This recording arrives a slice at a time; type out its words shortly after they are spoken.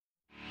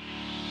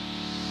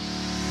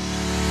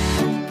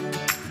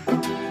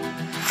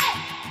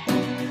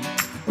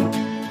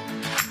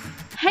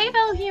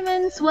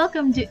friends!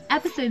 Welcome to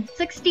episode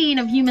 16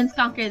 of Humans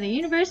Conquer the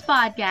Universe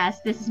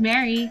podcast. This is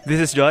Mary. This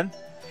is John.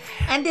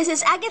 And this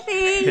is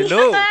Agatha.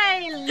 Hello!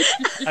 Hi!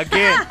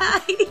 Again,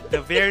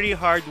 the very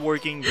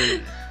hardworking girl.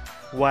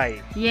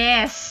 Why?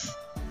 Yes.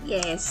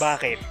 Yes.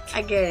 Bakit?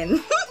 Again.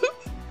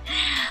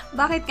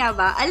 Bakit nga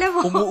ba? Alam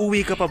mo.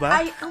 Umuuwi ka pa ba?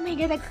 Ay, oh my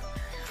God.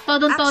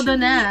 Todong-todo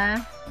na.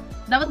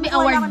 Dapat may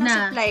award Kumuha lang ako ng na.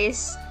 supplies.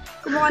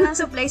 Kumuha ng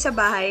supplies sa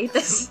bahay.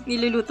 Tapos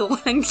niluluto ko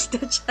lang dito.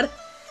 Charot.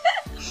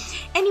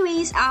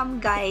 Anyways,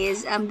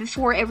 guys,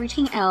 before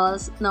everything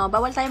else, no,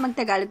 bawal tayo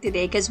magtagalog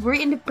today because we're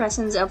in the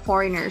presence of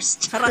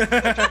foreigners. Charot.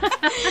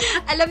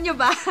 Alam nyo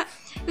ba?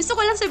 Gusto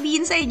ko lang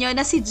sabihin sa inyo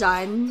na si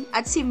John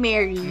at si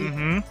Mary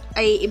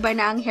ay iba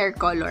na ang hair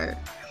color.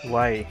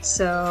 Why?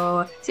 So,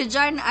 si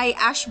John ay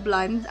ash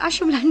blonde.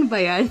 Ash blonde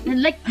ba yan?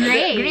 Like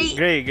gray.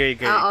 Gray.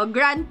 Oo,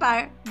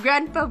 grandpa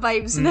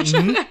vibes na siya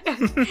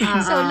ngayon.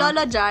 So,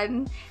 Lolo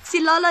John,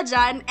 si Lolo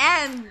John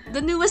and the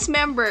newest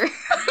member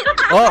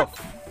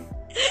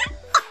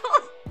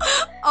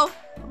of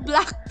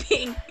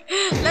Blackpink.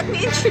 Let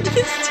me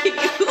introduce to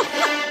you.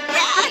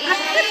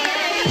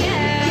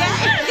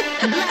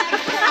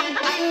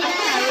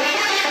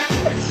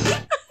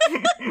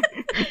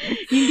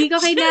 Hindi ko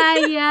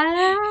kinaya.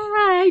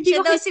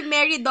 Siya daw si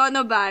Mary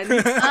Donovan.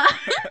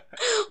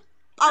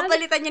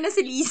 Palitan niya na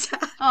si Lisa.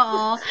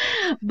 Oo.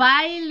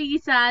 Bye,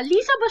 Lisa.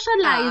 Lisa ba siya,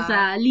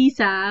 Liza?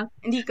 Lisa?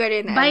 Hindi ko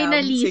rin alam. Bye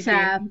na,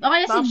 Lisa. Sige. O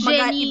kaya si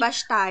Jenny.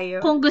 Mag-ibash tayo.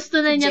 Kung gusto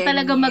na Si niya Jenny.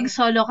 talaga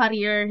mag-solo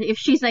career, if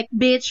she's like,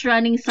 bitch,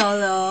 running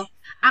solo,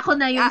 ako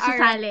na yung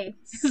sasali.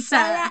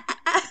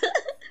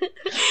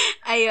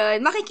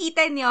 Ayun,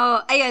 makikita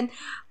nyo,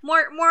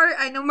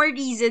 more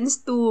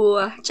reasons to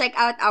check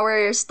out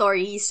our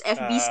stories,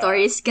 FB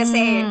stories,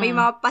 kasi may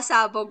mga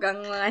pasabog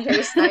ang mga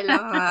hairstyle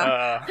ng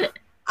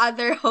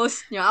other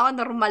host nyo. Ako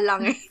normal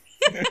lang eh.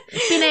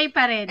 Pinay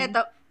pa rin.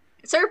 Eto,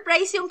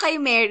 surprise yung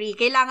kay Mary.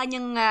 Kailangan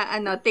yung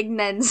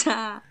tignan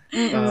sa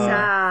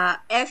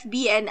FB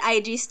and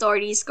IG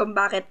stories kung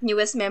bakit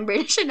newest member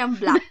na siya ng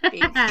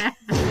Blackpink.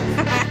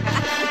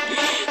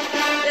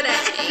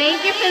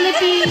 Thank you,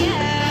 Philippines!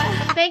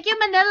 Thank you,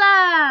 Manila!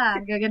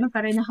 Gagano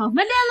pa rin ako.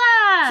 Manila!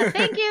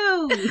 Thank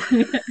you!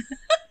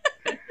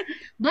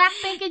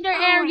 Blackpink in your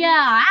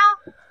area!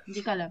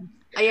 Hindi ko alam.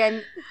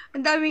 Ayan,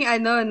 ang daming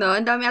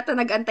ang dami ata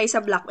nag-antay sa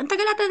Black. Ang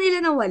tagal ata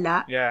nila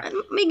nawala. Yeah.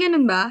 May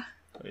ganun ba?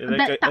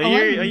 Like a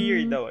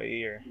year daw.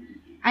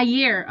 A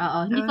year, oo.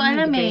 Hindi ko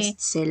alam eh.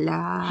 Best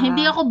sila.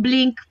 Hindi ako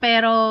Blink,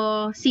 pero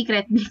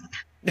secret Blink.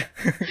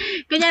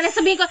 Kunyari,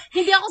 sabihin ko,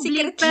 hindi ako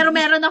Blink, pero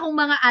meron akong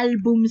mga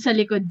album sa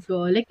likod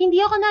ko. Like, hindi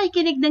ako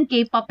nakikinig ng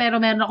K-pop, pero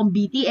meron akong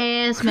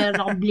BTS,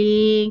 meron akong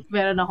Blink,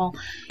 meron akong,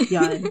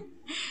 yan.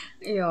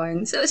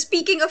 Yun. So,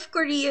 speaking of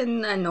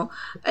Korean,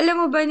 alam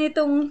mo ba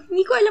nitong,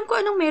 hindi ko alam kung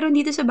anong meron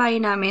dito sa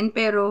bahay namin,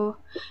 pero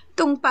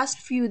itong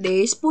past few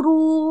days, puro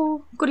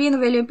Korean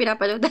novela yung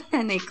pinapanood ng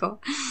nanay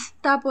ko.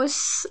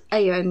 Tapos,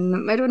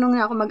 ayun, marunong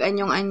na ako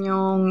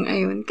mag-anyong-anyong,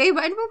 ayun. Kayo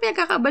ba, ano pong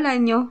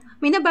pinagkakabalaan nyo?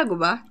 May nabago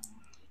ba?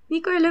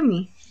 Hindi ko alam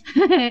eh.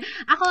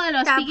 Ako,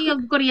 speaking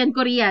of Korean,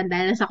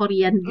 dahil sa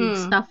Korean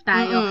stuff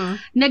tayo,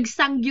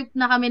 nagsangyup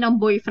na kami ng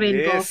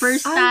boyfriend ko.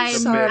 First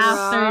time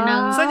after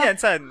ng... Saan yan?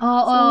 Saan?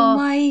 Oo. Oh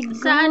my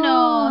God.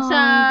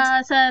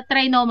 Sa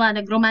Trinoma,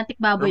 nag-romantic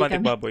baboy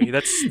Romantic kami. baboy.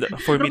 That's,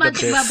 for me, the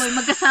Romantic best. baboy,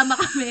 magkasama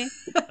kami.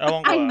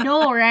 Ewan ko I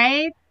know,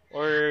 right?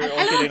 Or Alam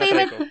mo, okay na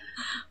favorite... try ko.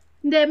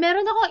 Hindi,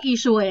 meron akong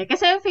issue eh.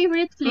 Kasi yung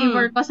favorite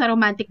flavor ko sa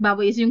romantic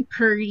baboy is yung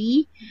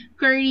curry.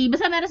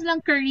 Basta meron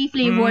silang curry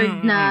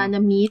flavored na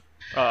meat.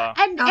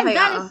 And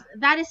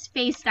that is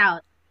spaced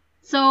out.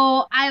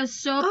 So, I was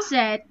so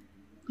upset.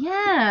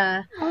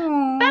 Yeah.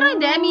 Pero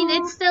hindi, I mean,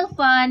 it's still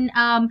fun.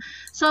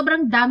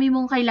 Sobrang dami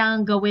mong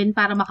kailangan gawin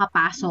para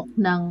makapasok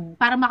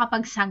para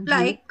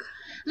makapagsanggip.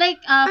 Like,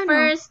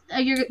 first,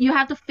 you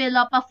have to fill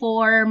up a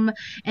form,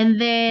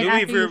 and then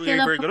after you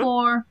fill up the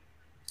form,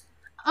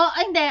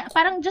 hindi.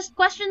 Parang just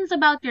questions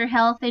about your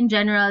health in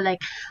general. Like,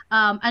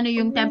 ano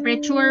yung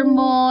temperature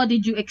mo?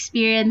 Did you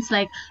experience,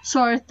 like,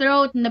 sore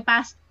throat in the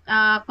past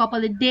couple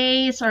of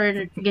days?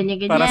 Or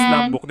ganyan-ganyan. Para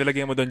slam book,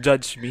 nilagyan mo doon,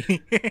 judge me.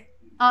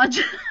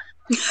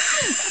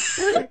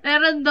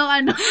 Meron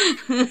doon,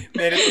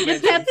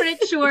 yung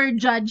temperature,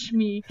 judge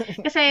me.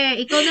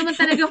 Kasi, ikaw naman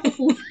talaga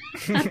kukuha.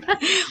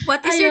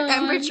 What is your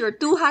temperature?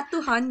 Too hot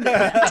to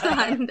handle.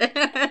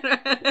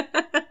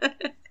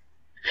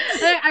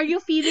 Are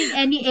you feeling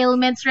any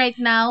ailments right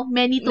now?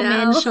 Many to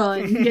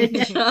mention.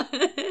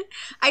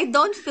 I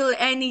don't feel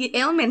any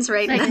ailments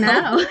right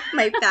now.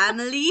 My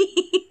family.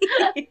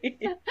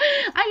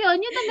 Ayun,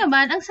 yun na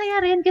naman. Ang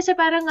saya rin kasi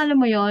parang alam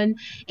mo yon,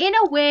 in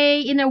a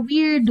way, in a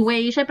weird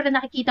way, syempre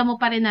nakikita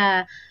mo pa rin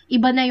na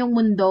iba na yung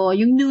mundo,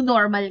 yung new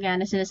normal nga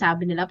na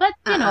sinasabi nila. But,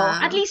 you know,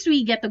 at least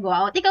we get to go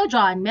out. Ikaw,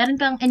 John, meron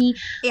kang any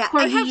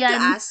Korean... I have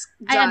to ask,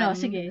 John.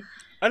 Sige.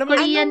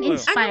 Korean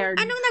inspired.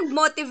 Anong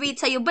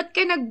nag-motivate sa'yo? Ba't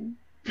ka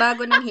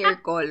bago ng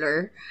hair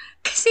color?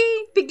 Kasi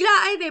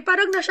biglaan eh.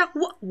 Parang na-shock.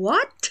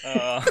 What?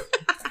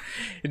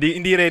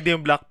 Hindi ready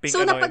yung Blackpink.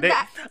 So,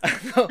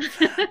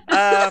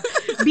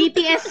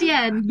 BTS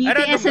yan.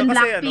 BTS and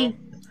Blackpink.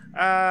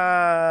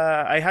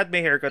 I had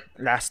my haircut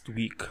last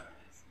week.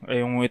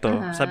 Yung ito.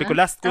 Sabi ko,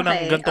 last ko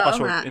ng ganito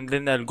ka-short. And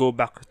then I'll go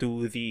back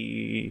to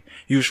the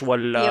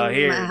usual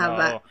hair.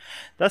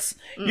 Tapos,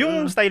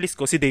 yung stylist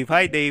ko, si Dave.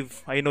 Hi, Dave.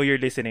 I know you're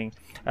listening.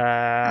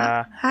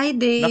 Hi,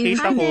 Dave.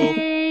 Nakita ko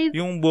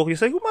yung buhok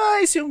niya. Sabi ko,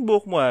 mais yung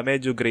buhok mo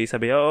medyo gray.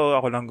 Sabi niya,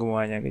 ako lang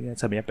gumawa niya. Ganyan.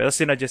 Sabi niya. Pero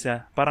sinuggest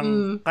niya,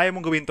 parang kaya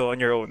mong gawin to on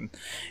your own.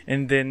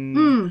 And then,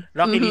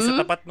 luckily, sa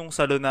tapat nung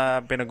salon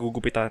na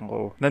pinagugupitan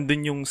ko,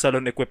 nandun yung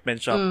salon equipment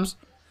shops.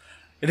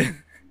 And then,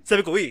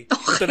 sabi ko,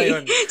 ito na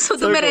yun. So,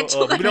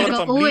 dumiretso ka. Bigla ko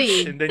ng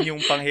pang-bleach, and then yung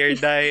pang-hair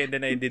dye, and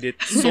then I did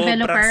it.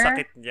 Sobrang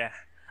sakit niya.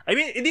 I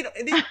mean, hindi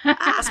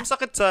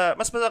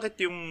mas masakit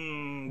yung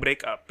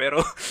breakup,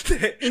 pero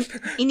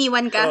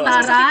iniwan ka.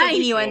 Mas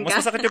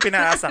masakit yung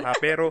pinaasa ka,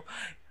 pero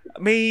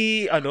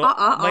may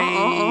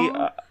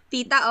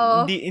tita,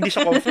 hindi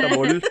siya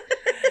comfortable.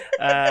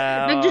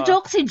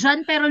 Nagjo-joke si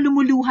John pero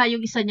lumuluha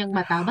yung isa niyang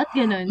mata. Ba't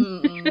ganun?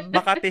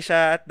 Makati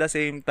siya at the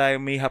same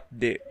time may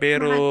hapde.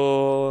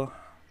 Pero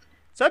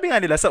sabi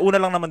nga nila, sa una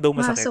lang naman daw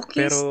masakit.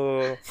 Pero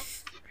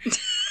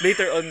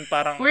later on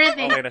parang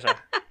okay na siya.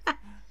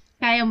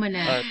 Kaya mo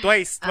na.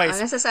 Twice.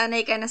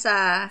 Nasasanay ka na sa...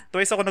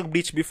 Twice ako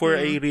nag-bleach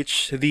before I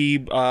reach the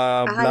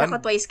Akala blonde.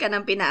 ko twice ka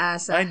nang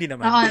pinaasa. Hindi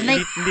naman.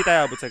 Hindi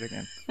tayo abot sa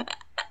ganyan.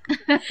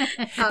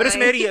 Pero si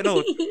Mary,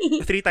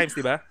 3 times, di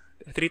ba?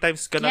 3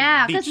 times ka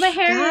Yeah, nag-bleach.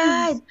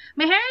 because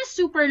my hair is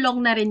super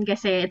long na rin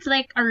kasi. It's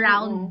like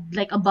around,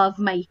 like above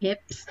my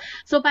hips.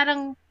 So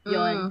parang,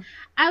 yun.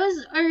 I was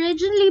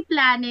originally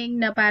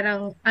planning na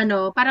parang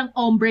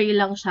ombre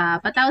lang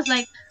siya. But I was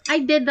like, I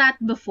did that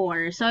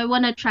before. So I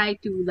wanna try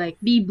to like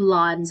be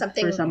blonde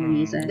for some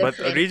reason. But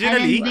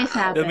originally,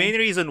 the main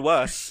reason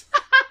was,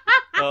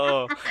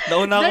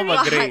 nauna ako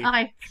mag-gray.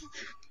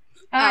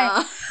 Okay.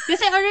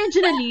 Kasi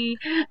originally,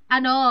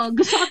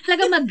 gusto ko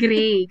talaga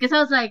mag-gray. Kasi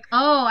I was like,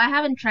 I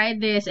haven't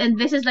tried this.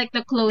 And this is like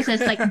the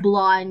closest like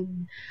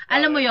blonde.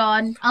 Alam mo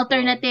yon,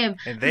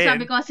 alternative. And then,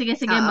 sabi ko, sige,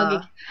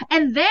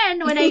 And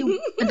then, when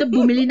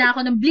bumili na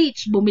ako ng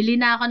bleach, bumili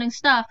na ako ng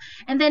stuff.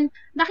 And then,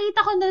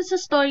 nakita ko na sa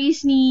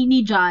stories ni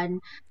John.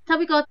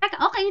 Sabi ko,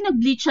 okay,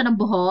 nag-bleach siya ng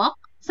buhok.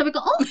 Sabi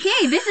ko,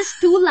 okay, this is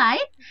too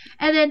light.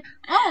 And then,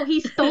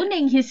 he's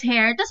toning his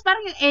hair. Tapos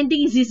parang yung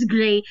ending is this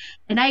gray.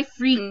 And I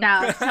freaked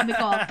out. Sabi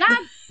ko,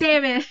 God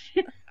damn it.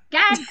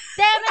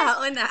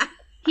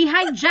 He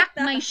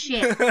hijacked my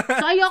shit.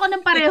 So, ayoko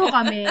nang pareho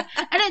kami.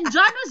 And then,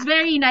 John was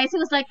very nice.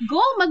 He was like, go,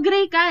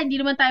 mag-gray ka. Hindi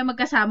naman tayo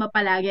magkasama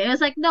palagi. I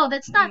was like, no,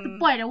 that's not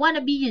the point. I wanna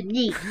be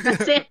unique.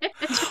 Kasi,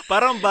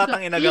 parang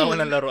batang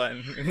inagawan ng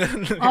laruan.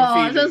 So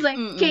I was like,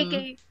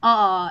 KK.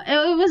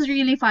 It was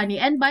really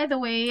funny. And by the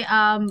way,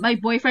 my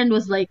boyfriend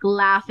was like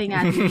laughing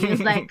at me. He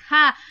was like,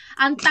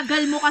 ang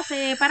tagal mo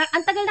kasi. Parang,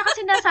 ang tagal na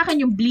kasi na sa akin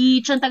yung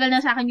bleach. Ang tagal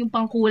na sa akin yung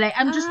pangkulay.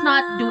 I'm just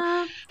not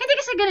Hindi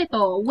kasi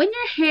ganito. When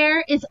your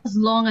hair is as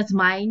long as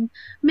mine,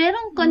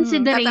 merong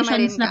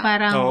considerations na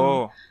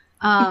parang,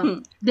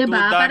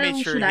 diba? To parang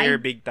damage your hair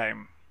big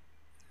time.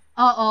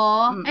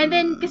 And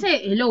then,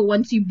 kasi,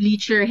 once you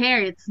bleach your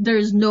hair,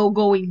 there's no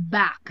going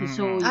back.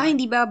 So,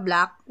 hindi ba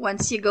black?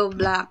 Once you go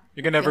black,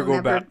 you can never go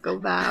back.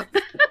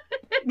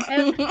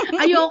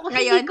 Ayoko,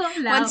 ngayon, hindi ko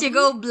alam. Once you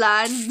go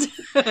blonde.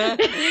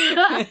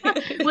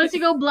 Once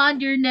you go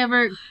blonde, you're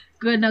never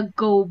gonna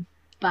go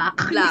back.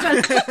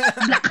 Black.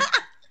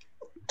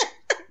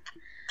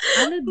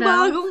 Ano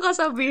daw? Bagong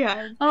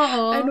kasabihan.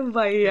 Oo. Ano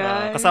ba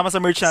yan? Kasama sa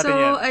merch natin yan.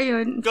 So,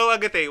 ayun. Go,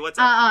 Agate. What's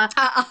up?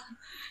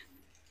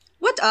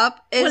 What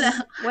up is,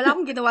 wala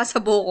akong ginawa sa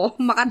buko.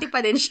 Makati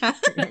pa din siya.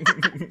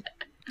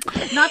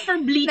 Not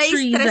for bleach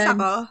reasons. Na-stress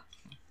ako.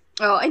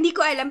 Hindi ko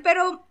alam.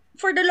 Pero,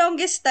 for the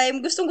longest time,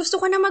 gustong-gusto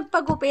ko na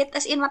magpagupit.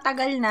 As in,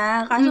 matagal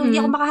na. Kaso, hindi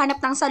ako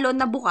makahanap ng salon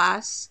na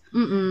bukas.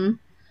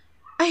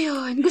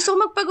 Ayun. Gusto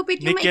ko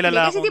magpagupit yung maikli.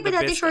 Kasi di ba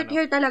dati short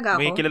hair talaga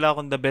ako? May kilala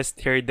akong the best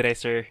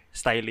hairdresser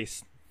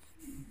stylist.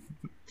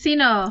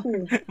 Sino?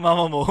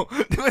 Mama mo.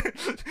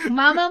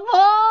 Mama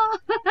mo!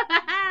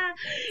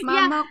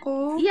 Mama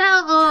ko?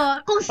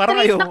 Yeah, kung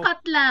straight na cut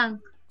lang.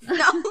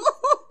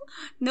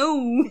 No.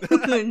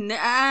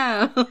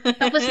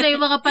 Tapos na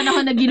yung mga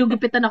panahon na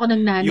ginugupitan ako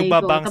ng nanay ko. Yung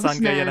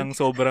babangsang kaya ng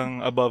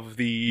sobrang above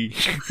the...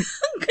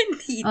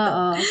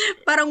 Gandito.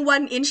 Parang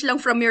 1 inch lang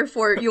from your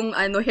yung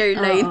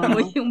hairline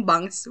mo, yung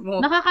bangs mo.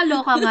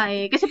 Nakakaloka nga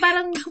eh. Kasi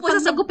parang pag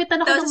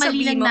nagupitan ako ng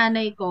mali ng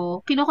nanay ko,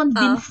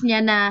 kinoconvince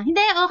niya na,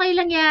 hindi, okay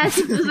lang yan.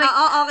 Like,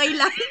 okay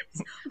lang.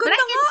 Ganda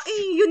nga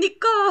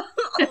unique ka.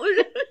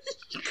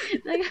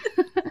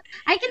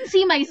 I can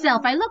see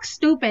myself. I look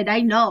stupid.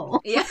 I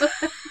know. Yeah.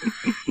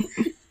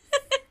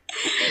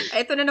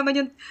 Ito na naman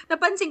yung,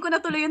 napansin ko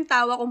na tuloy yung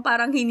tawa kung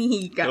parang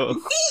hinihika.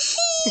 Yung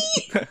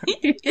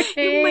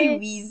may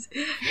wheeze.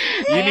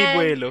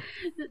 Yunibuelo.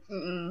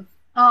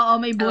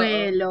 Oo, may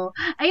buwelo.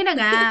 Ayun na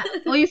nga.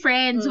 Uy,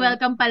 friends,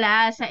 welcome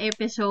pala sa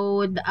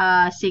episode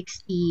 16.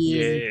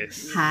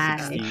 Yes. Hi.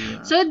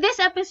 16. So,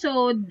 this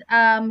episode,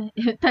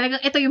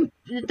 talagang ito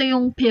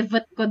yung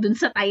pivot ko dun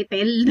sa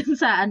title, dun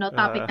sa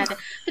topic natin.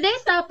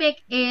 Today's topic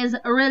is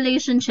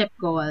relationship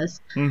goals.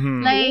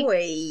 Mm-hmm. Like,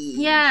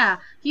 yeah,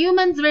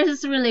 humans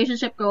versus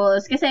relationship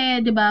goals.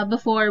 Kasi, di ba,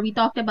 before we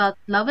talked about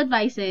love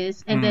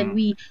advices and then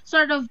we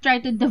sort of try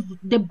to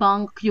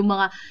debunk yung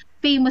mga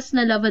famous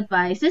na love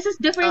advice. This is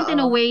different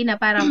in a way na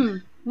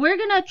parang we're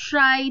gonna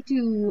try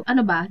to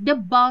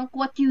debunk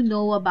what you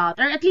know about,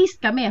 or at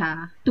least kami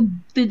to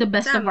the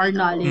best of our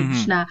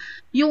knowledge na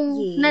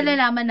yung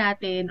nalalaman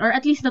natin or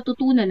at least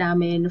natutunan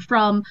namin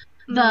from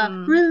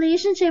the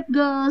relationship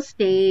goal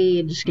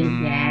stage.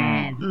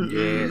 Ganyan.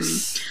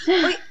 Yes.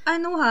 Uy,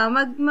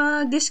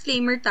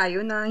 mag-disclaimer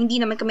tayo na hindi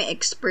naman kami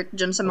expert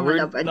dyan sa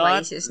mga love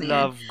advices na yan.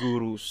 Love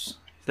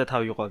gurus. Is that how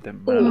you call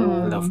them?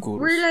 Love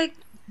gurus. We're like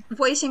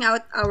voicing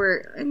out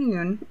our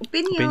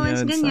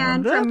opinions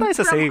ganyan from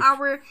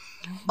our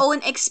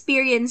own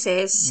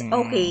experiences.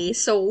 Okay,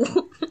 so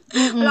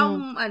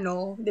walang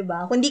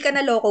diba? Kung di ka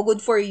naloko,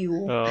 good for you.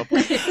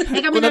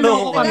 Kung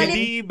naloko ka,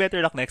 hindi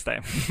better luck next time.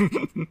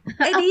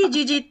 Ay,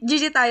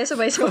 GG tayo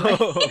sabay-sabay.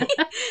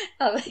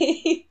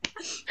 Okay.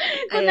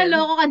 Kung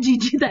naloko ka,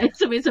 GG tayo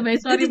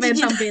sabay-sabay. Sorry,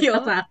 bentang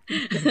benta.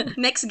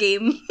 Next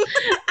game.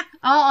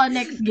 Oo,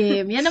 next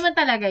game. Yan naman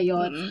talaga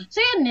yun.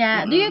 So yun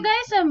nga, do you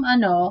guys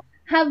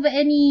have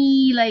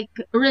any like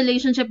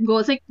relationship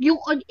goals? Like yung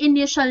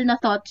initial na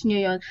thoughts nyo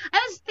yun. I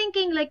was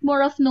thinking like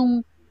more of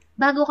nung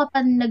bago ka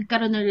pa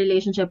nagkaroon ng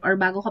relationship or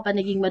bago ka pa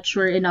naging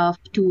mature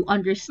enough to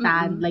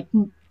understand like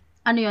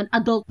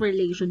adult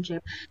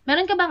relationship.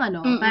 Meron ka bang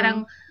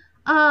parang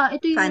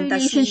ito yung fantasy.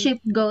 Relationship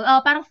goal.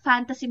 Parang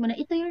fantasy mo na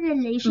ito yung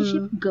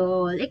relationship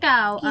goal.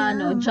 Ikaw,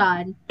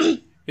 John?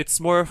 It's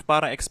more of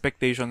parang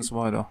expectations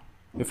mo,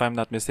 if I'm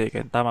not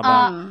mistaken. Tama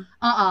ba?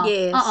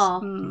 Yes.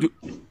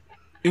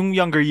 Yung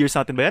younger years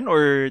natin ba yan?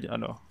 Or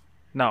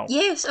now?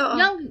 Yes, oo.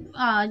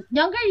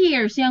 Younger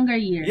years.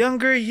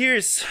 Younger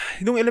years.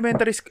 Nung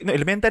elementaries. Nung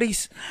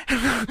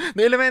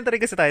elementary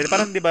kasi tayo.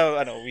 Parang di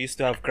ba, we used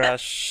to have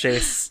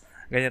crushes.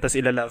 Ganyan, tapos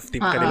ilalove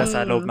team ka nila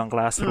sa loob ng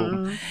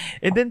classroom.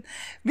 And then,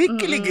 may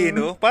kilig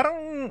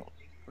parang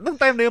nung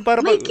time na yun,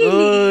 parang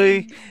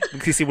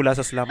nagsisimula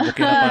sa slam book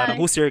yun na parang,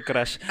 who's your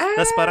crush?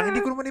 Tapos parang,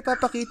 hindi ko naman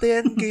ipapakita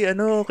yan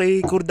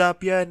kay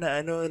Kurdapia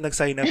na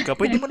nag-sign up ka.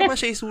 Pwede mo naman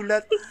siya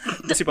isulat.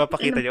 Tapos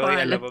ipapakita niya,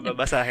 alam mo,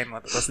 babasahin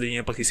mo. Tapos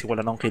din yung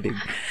pagsisimula ng kilig.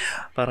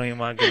 Parang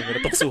yung mga ganun,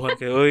 tuksuhan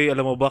kayo,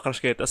 alam mo ba,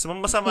 crush kayo. Tapos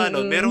masama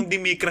merong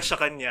di may crush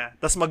sa kanya.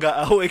 Tapos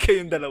mag-aaway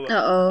kayong dalawa.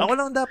 Ako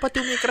lang dapat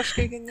yung may crush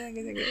kayo,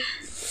 ganyan.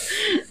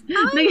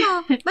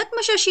 Ba't mo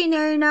siya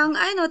shinare ng,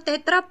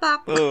 Tetra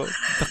Pak?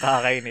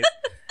 Nakakainis.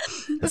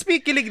 Tapos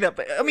may kilig na.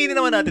 Aminin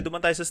naman natin, duman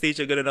tayo sa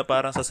stage na gano'n na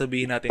parang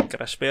sasabihin natin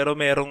crush. Pero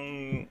may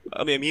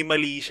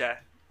mali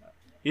siya.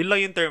 Yun lang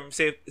yung term,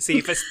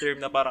 safest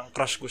term na parang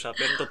crush ko siya.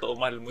 Pero totoo,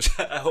 mahal mo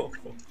siya.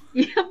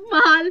 Yeah,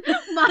 mahal.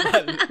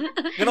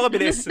 Gano'n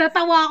kabilis.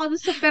 Tatawa ako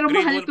sa pero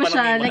mahal ko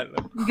siya. Like,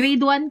 grade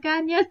 1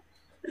 ka niya.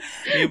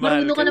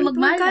 Marunong ka na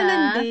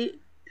magmahal.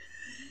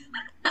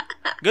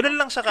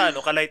 Ganun lang siya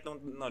ka-light nung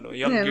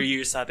younger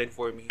years natin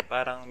for me.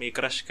 Parang may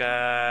crush ka,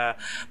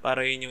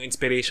 parang yun yung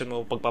inspiration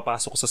mo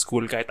pagpapasok sa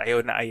school kahit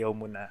ayaw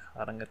mo na.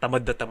 Parang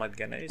tamad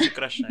ka na. Yung si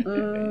crush na.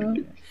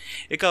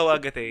 Ikaw,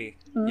 Agathe,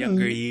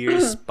 younger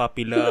years,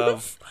 puppy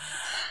love.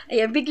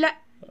 Ayan,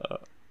 bigla.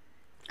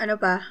 Ano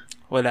pa?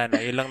 Wala na.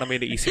 Yun lang na may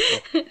naisip ko.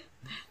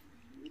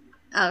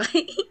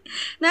 Okay.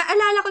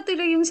 Naalala ko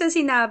tuloy yung sa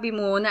sinabi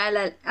mo,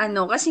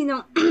 kasi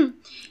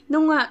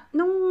nung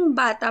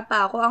bata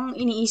pa ako, ang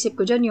iniisip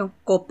ko dyan yung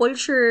couple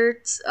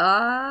shirts,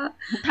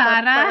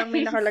 parang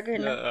may nakalagay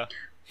na.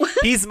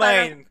 He's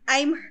mine.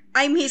 I'm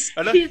his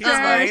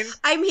mine.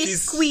 I'm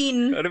his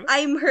queen.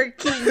 I'm her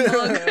king.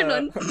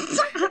 Ganun.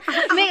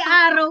 May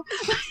araw.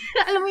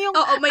 Alam mo yung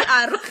may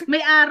araw.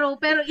 May araw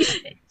pero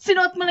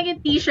sinuot mo lang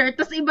yung t-shirt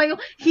tapos iba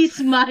yung he's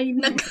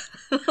mine.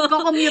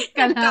 Commute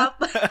ka na.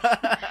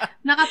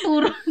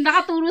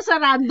 Nakaturo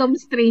sa random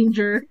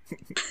stranger.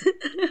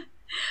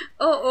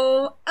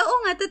 Oo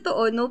nga,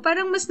 totoo,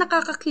 parang mas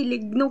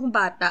nakakakilig nung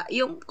bata,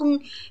 yung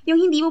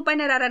hindi mo pa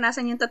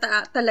nararanasan yung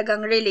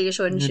talagang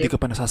relationship. Hindi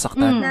ka pa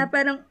nasasaktan. Na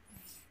parang,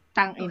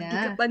 tangina. Hindi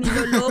ka pa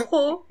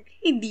niloloko,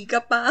 hindi ka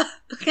pa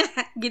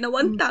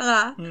ginawan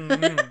tanga.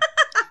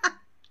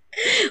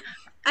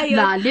 Ayun,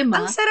 lalim,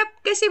 ang sarap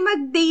kasi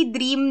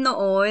mag-daydream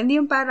noon,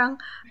 yung parang,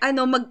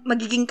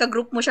 magiging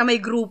ka-group mo siya, may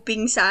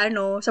grouping sa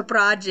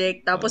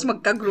project, tapos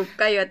magka-group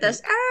kayo, tapos,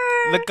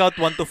 nag-count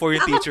 1 to 4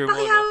 yung teacher mo,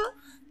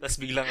 Tapos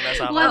biglang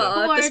nasama.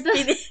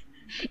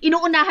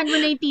 Inuunahan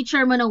mo na yung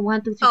teacher mo ng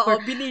 1, 2, 3, 4.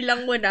 Oo,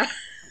 binilang mo na.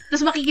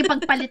 Tapos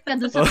makikipagpalit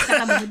ka dun sa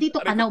kasama mo. Dito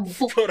ka na,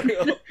 umupo.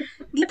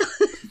 Dito.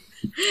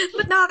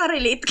 Ba't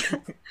nakaka-relate ka?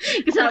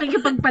 Kasi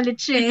makikipagpalit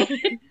siya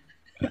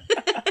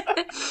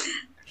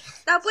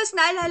Tapos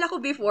naalala ko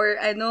before,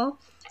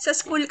 sa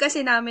school kasi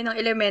namin ng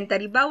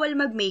elementary, bawal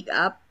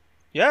mag-makeup.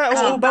 Yeah,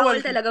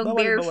 bawal talagang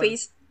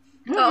bare-faced.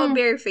 Oo,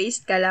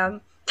 bare-faced ka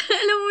lang.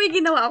 Alam mo, may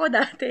ginawa ako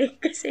dati.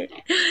 Kasi,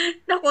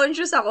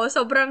 na-conscious ako.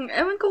 Sobrang,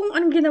 ewan ko kung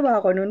anong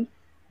ginawa ko nun.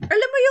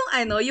 Alam mo yung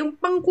yung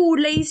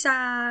pangkulay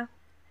sa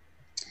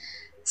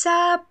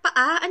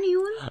paa, ano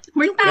yun?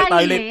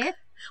 Mertayulit?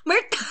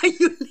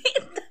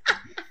 Mertayulit.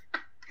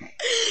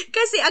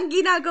 Kasi ang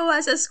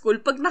ginagawa sa school,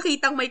 pag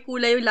nakitang may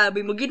kulay yung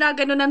labi mo,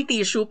 ginagano ng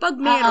tissue. Pag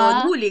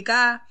meron, huli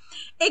ka.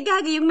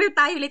 Gagi yung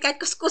mertayulit, kahit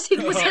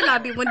kuskusin mo sa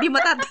labi mo, hindi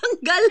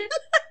matatanggal.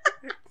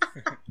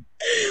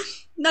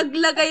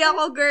 Naglagay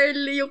ako, girl,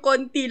 yung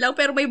konti lang,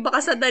 pero may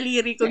baka sa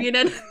daliri ko.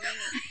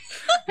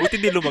 Buti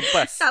hindi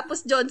lumagpas.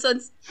 Tapos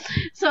Johnson's.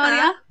 Sorry,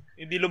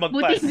 Hindi lumagpas.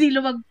 Buti hindi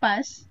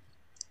lumagpas.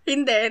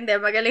 Hindi.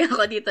 Magaling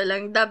ako dito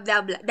lang. Dab.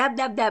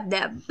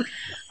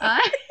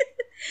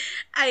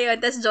 Ayun,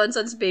 tas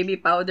Johnson's baby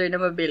powder na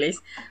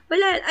mabilis.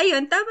 Wala,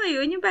 ayun, tama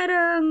yun. Yung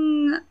parang,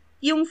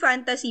 yung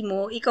fantasy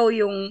mo, ikaw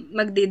yung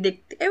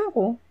magdidict. Ewan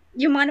ko.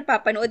 Yung mga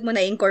napapanood mo,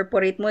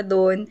 na-incorporate mo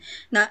doon,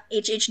 na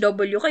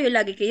HHW kayo,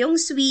 lagi kayong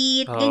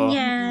sweet,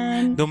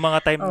 ganyan. Doon mga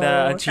time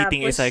na ang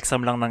cheating tapos, sa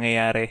exam lang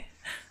nangyayari.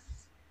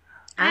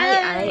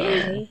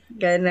 Ay.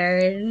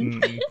 Ganun.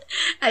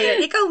 Ayun,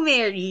 ikaw,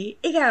 Mary.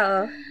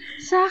 Ikaw.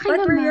 Sa akin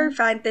what were your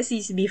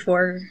fantasies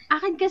before?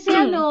 Akin kasi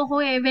I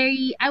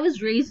was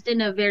raised in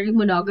a very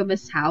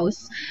monogamous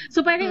house.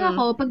 So parang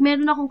ako, pag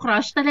meron akong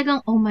crush,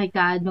 talagang, oh my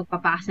God,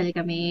 magpapakasal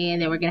kami,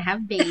 and then we're gonna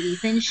have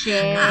babies and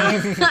shit.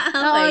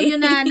 Oo,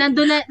 yun na,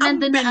 nandun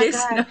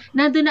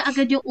na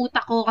agad yung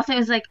utak ko, kasi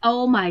I was like,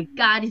 oh my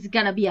God, he's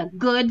gonna be a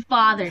good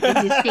father, because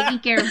he's taking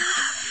care of,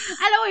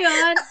 alam mo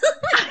yun?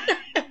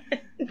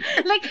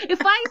 Like,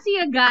 if I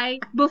see a guy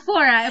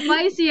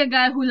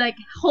who like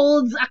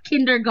holds a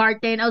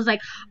kindergarten, I was like,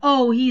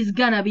 oh, he's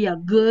gonna be a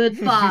good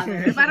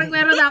father. Parang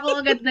meron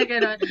ako agad na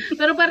gano'n.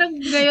 Pero parang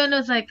ngayon, I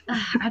was like,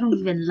 I don't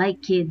even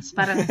like kids.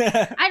 Parang,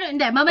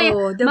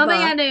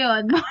 mamaya na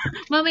yun.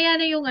 Mamaya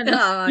na yung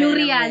yung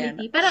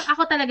reality. Pero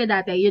ako talaga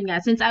dati, yun nga,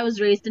 since I was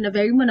raised in a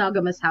very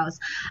monogamous house,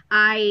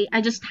 I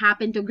just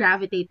happened to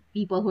gravitate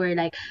people who are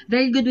like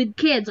very good with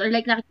kids, or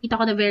like nakikita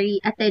ko na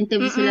very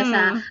attentive sila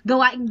sa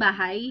gawaing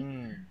bahay.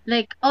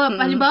 Like,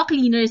 halimbawa,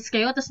 cleaners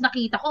kayo, tapos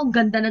nakita ko, ang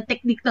ganda ng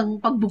technique ng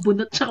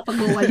pagbubunot tsaka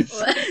pagwawalis.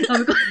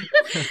 Sabi ko,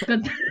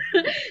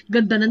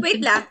 ganda ng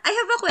Wait lang, I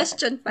have a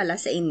question pala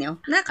sa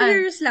inyo.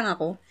 Na-curious lang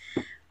ako.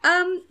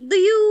 Do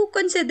you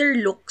consider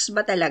looks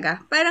ba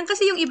talaga? Parang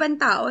kasi yung ibang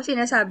tao,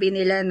 sinasabi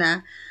nila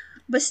na,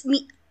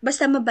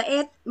 basta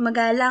mabait,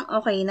 magalang,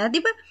 okay na.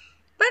 Di ba,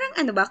 parang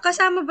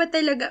kasama ba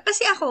talaga?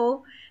 Kasi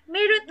ako,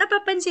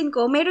 napapansin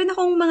ko, meron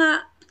akong mga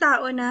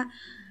tao na,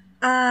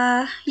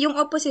 yung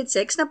opposite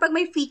sex, na pag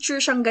may feature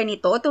siyang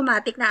ganito,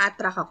 automatic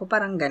na-attract ako,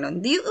 parang ganon.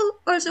 Do you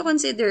also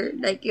consider,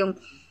 like, yung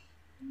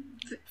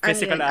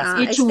physical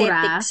aesthetics?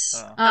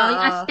 Yung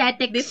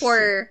aesthetics.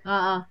 Before.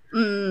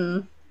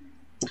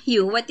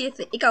 You, what do you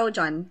think? Ikaw,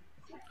 John?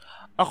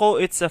 Ako,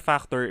 it's a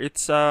factor.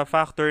 It's a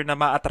factor na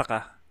ma-attract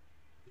ka.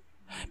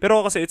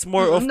 Pero kasi it's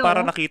more of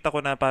para nakita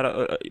ko na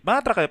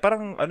ma-attract ka.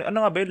 Parang, ano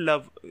nga ba yung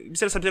love?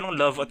 Bisa sabihin ng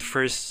love at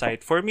first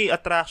sight. For me,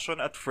 attraction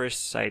at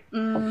first sight.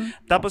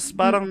 Tapos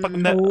parang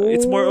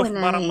it's more of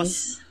parang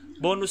mas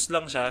bonus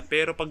lang siya.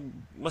 Pero pag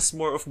mas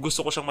more of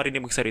gusto ko siyang marinig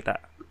magsalita.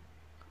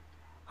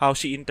 How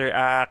she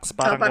interacts.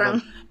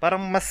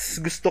 Parang mas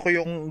gusto ko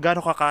yung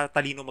gano'n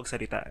katalino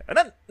magsalita.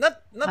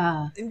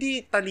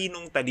 Hindi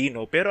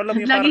talinong-talino. Pero alam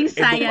mo yung laging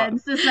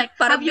science. It's like,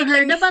 have you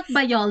heard about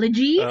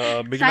biology?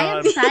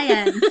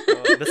 Science.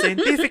 The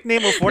scientific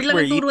name of what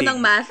we're eating. Biglang turo ng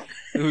math.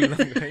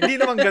 Hindi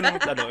naman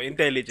ganun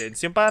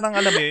intelligence. Yung parang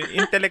alam mo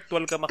yung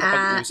intellectual ka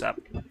makapag-usap.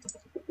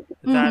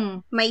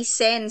 May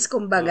sense,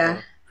 kumbaga.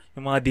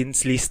 Yung mga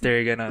Dean's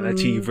Lister, gano'n,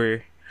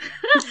 achiever.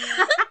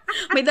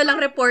 May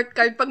dalang report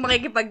card pag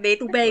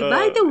makikipag-date.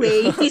 By the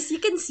way, as you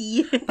can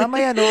see.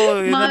 Tama yan,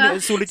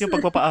 sulit yung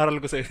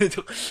pagpapaaral ko sa'yo.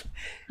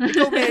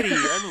 Ikaw, Mary,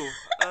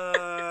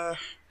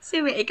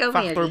 ikaw,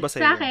 factor Mary. Ba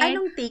sa'yo?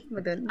 Anong take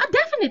mo dun?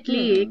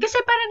 Definitely. Kasi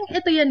parang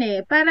ito yan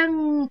parang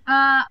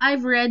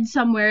I've read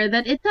somewhere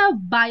that it's a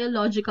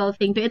biological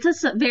thing. It's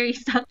a very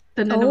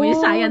sakto na naman yung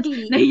science.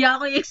 Okay. Nahiya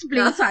ako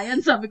i-explain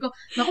science. Sabi ko,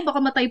 naku,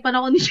 baka matay pa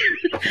na ako ni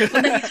Shirley.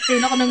 Kung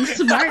nag-explain ako ng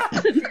smart.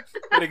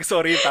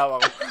 Sorry,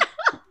 tawa ko.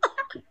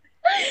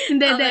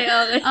 Hindi.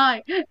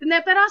 Okay.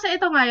 Pero kasi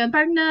ito ngayon,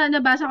 parang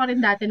nabasa ko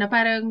rin dati na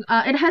parang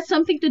it has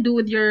something to do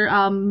with your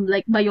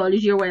like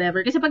biology or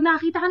whatever. Kasi pag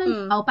nakakita ka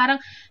ng tao, parang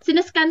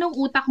sinascan ng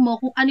utak mo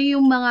kung ano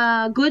yung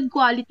mga good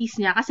qualities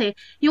niya. Kasi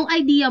yung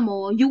idea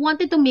mo, you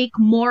wanted to make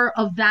more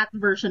of that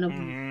version of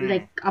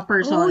like a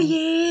person. Oh,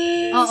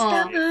 yes!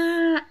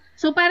 Tama!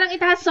 So parang it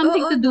has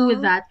something to do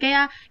with that.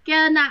 Kaya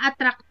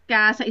na-attract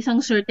ka sa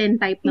isang certain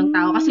type ng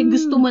tao kasi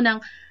gusto mo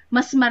ng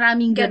mas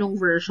maraming ganong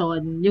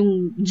version,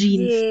 yung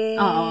jeans. Yes.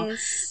 Oo.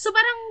 So,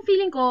 parang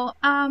feeling ko,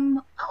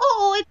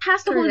 it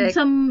has to hold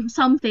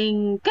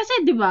something.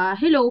 Kasi, di ba,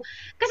 hello,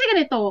 kasi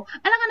ganito,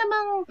 alam nga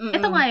namang,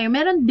 ito nga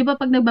meron, di ba,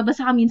 pag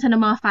nagbabasa ka minsan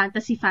ng mga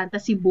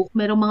fantasy book,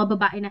 merong mga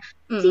babae na,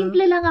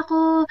 simple lang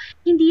ako,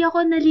 hindi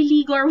ako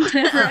naliligo or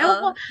whatever.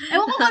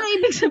 Ewan ko ano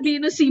ibig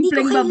sabihin ng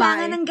simpleng babae. Hindi ko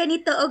kailangan ng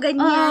ganito o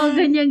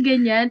ganyan.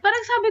 Ganyan.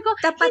 Parang sabi ko,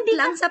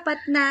 sapat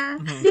na.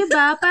 Di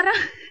ba,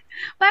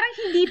 parang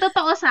hindi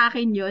totoo sa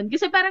akin yun.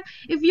 Kasi parang,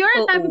 if you're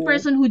a type of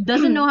person who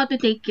doesn't know how to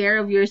take care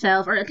of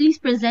yourself or at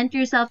least present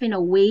yourself in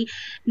a way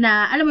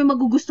na, alam mo,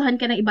 magugustuhan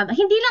ka ng iba.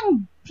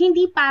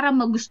 Hindi para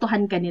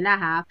magustuhan ka nila,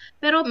 ha?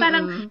 Pero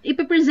parang,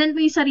 ipipresent mo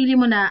yung sarili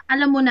mo na,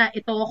 alam mo na,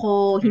 ito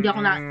ako, hindi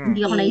ako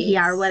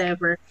nahihiya or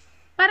whatever.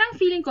 Parang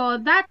feeling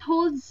ko, that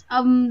holds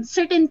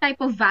certain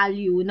type of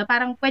value na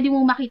parang pwede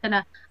mong makita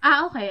na,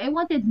 okay, I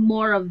wanted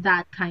more of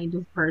that kind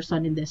of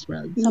person in this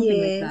world.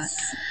 Something like that.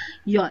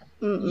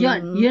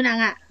 Yun na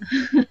nga.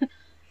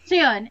 So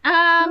yun,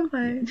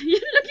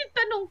 yun lang yung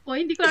tanong ko.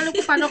 Hindi ko alam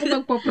kung paano ko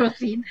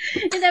magpo-proceed.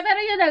 Hindi, pero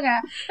yun na nga.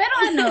 Pero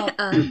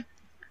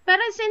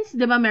pero since,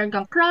 di ba, meron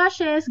kang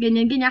crushes,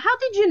 ganyan, how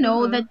did you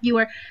know that you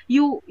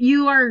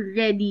are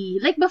ready?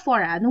 Like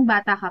before, nung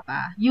bata ka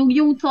pa, yung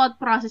thought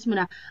process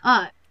mo na,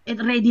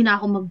 ready na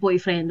ako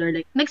mag-boyfriend or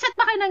like, nag-set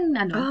pa kayo ng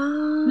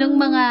ng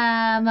mga,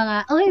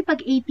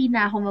 pag 18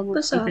 na ako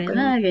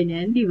mag-boyfriend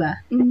ganyan, di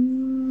ba?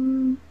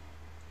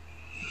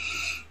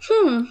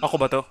 Ako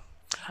ba to?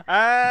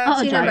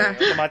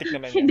 Automatic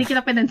naman. Hindi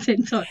kita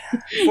pinansin, sorry.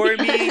 For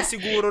me,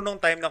 siguro nung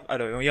time ng,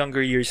 yung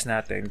younger years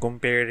natin,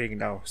 comparing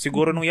now,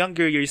 siguro nung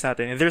younger years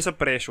natin, there's a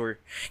pressure.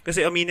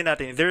 Kasi aminin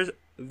natin,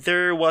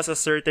 there was a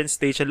certain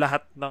stage na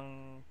lahat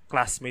ng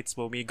classmates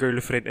mo, may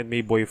girlfriend and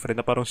may boyfriend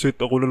na parang, shit,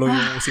 ako na lang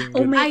yung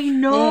single. I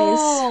know!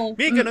 Yes.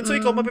 May ganun. So,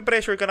 ikaw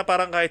mapipressure ka na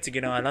parang kahit,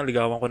 sige na nga lang,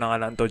 ligawan ko na nga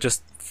lang to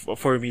just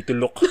for me to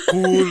look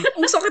cool.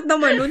 Ang sakit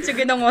naman nun,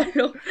 sige na nga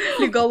lang,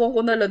 ligawan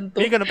ko na lang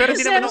to. May ganun. Pero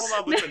hindi naman ako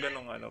umabot sa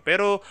ganun.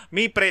 Pero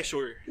may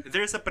pressure.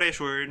 There's a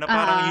pressure na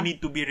parang you need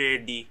to be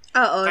ready.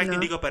 Kahit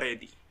hindi ka pa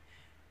ready.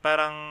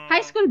 Parang...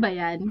 High school ba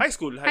yan? High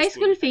school. High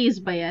school phase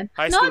ba yan?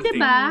 No,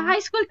 diba?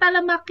 High school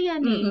talamak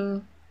yan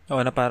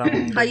na parang...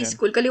 High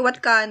school,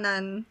 kaliwat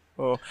kanan.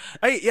 Oh.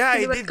 Ay, yeah,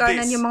 I did this.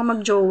 Kanan yung mga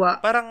magjowa.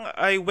 Parang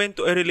I went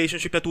to a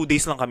relationship na 2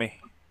 days lang kami.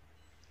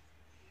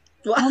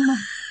 Wow.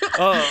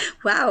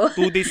 Wow.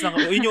 2 days lang.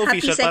 Yun yung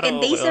official. Happy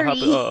second day,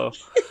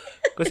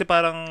 Kasi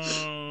parang,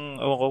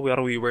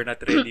 we were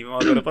not ready.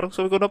 Parang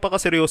sabi ko,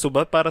 napaka-seryoso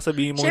ba? Para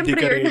sabihin mo hindi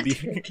ka ready.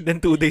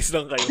 Then 2 days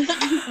lang kayo.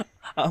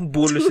 Ang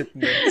bullshit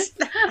mo.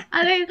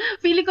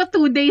 Feeling ko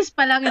 2 days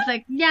pa lang. It's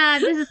like,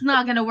 this is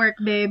not gonna work,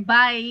 babe.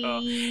 Bye.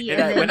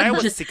 When I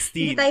was 16.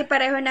 Hindi tayo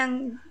pareho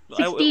ng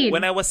 16.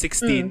 When I was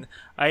 16,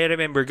 I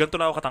remember, ganito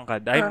na ako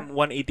katangkad. I'm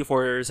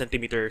 184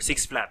 centimeter, 6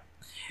 flat.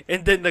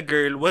 And then the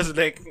girl was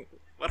like,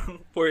 parang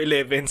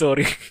 4'11",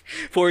 sorry.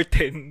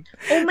 4'10".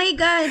 Oh my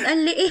God,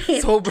 ang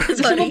liit. Sobrang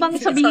Gusto mo bang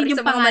sabihin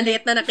yung pangalan?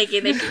 Maliit na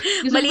nakikinig.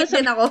 Maliit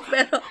din ako,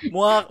 pero...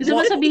 Gusto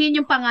mo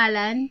sabihin yung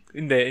pangalan?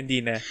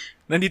 Hindi na.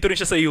 Nandito rin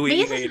siya sa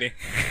UAE ngayon eh.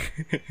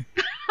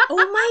 Oh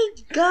my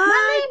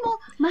God!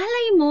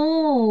 Malay mo.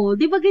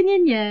 Di ba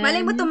ganyan yan? Malay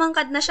mo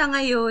tumangkad na siya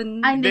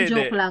ngayon. Hindi,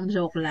 joke lang.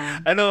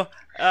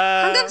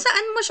 Hanggang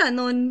saan mo siya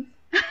nun?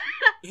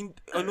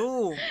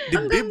 Dibdib.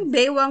 Hanggang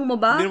bewang mo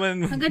ba?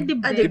 Hanggang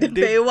dibdib.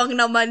 Bewang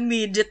naman,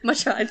 midget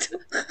masyado.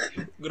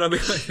 Grabe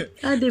ka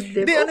yan.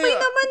 Dibdib. Okay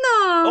naman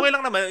ah. Okay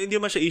lang naman, hindi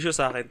naman siya issue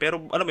sa akin.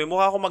 Pero alam mo,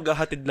 mukha ako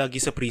maghahatid lagi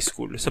sa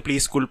preschool. Sa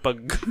preschool pag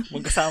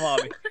magkasama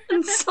kami.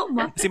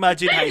 Sama.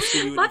 Imagine high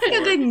school uniform. Bakit ka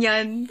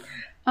ganyan?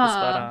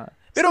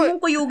 Pero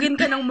kuyugin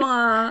ka ng mga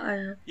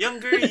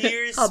younger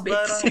years,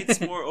 parang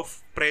it's more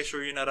of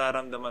pressure yung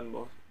nararamdaman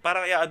mo.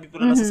 Parang i-admit mo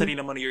lang sa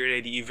sarili mo na you're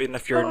ready even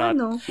if you're not.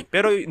 No.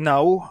 Pero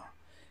now,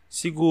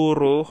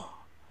 siguro,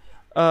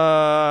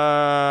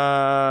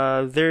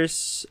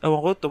 there's,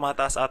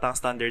 tumataas ata ang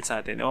standards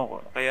natin.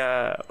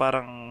 Kaya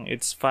parang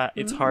it's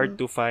hard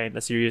to find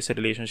a serious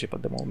relationship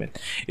at the moment.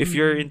 If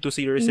you're into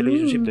serious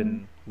relationship,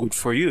 then good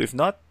for you. If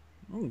not,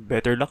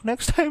 better luck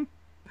next time.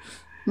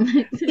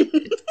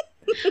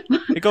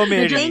 Ikaw,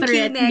 Mary.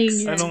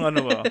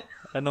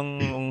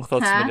 Anong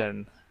thoughts mo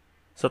dyan?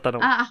 Sa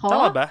tanong. Ako?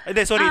 Tama ba?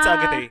 Hindi, sorry, it's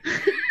Agathe.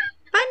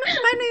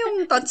 Paano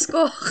yung thoughts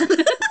ko?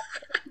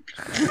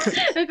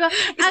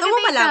 Gusto mo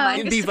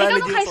malaman? Hindi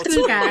valid yung thoughts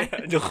mo.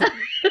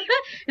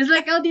 It's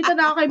like, dito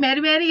na ako kay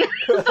Mary.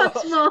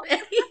 Thoughts mo.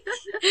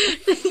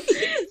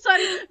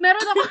 Sorry,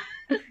 meron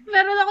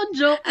akong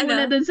joke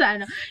muna dun sa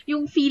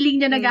yung feeling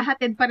niya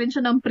naghahatid pa rin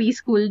siya ng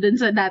preschool dun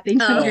sa dating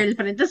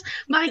girlfriend. Tapos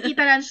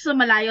makikita na siya sa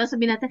malayo,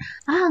 sabihin natin,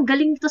 ang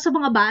galing nito sa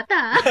mga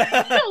bata.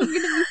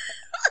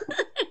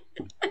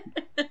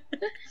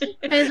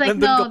 It's like,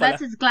 no,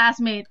 that's his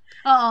classmate.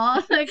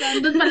 Oo. Like,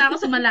 doon pala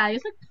ako sa malayo.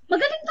 Like,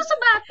 magaling to sa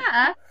bata,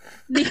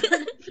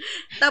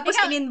 Tapos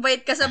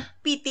in-invite ka sa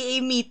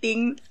PTA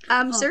meeting.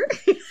 Sir?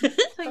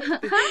 Like,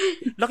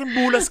 laking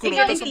bulas ko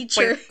ikaw yung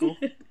teacher. Ko.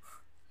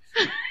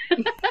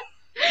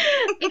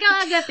 Ikaw,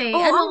 Agathe.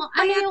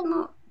 Ano yung...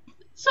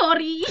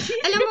 Sorry.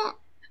 Alam mo,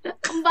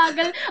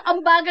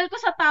 ang bagal ko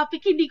sa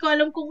topic, hindi ko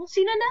alam kung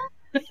sino na.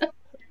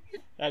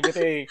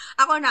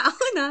 Ako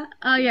na.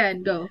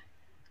 Yan, go.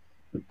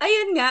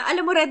 Ayun nga,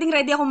 alam mo,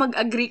 ready ako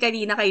mag-agree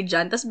kanina kay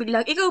John, tapos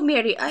biglang, ikaw,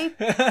 Mary, ay,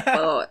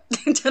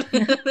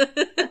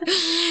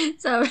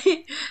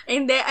 sabi,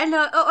 hindi,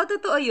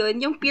 totoo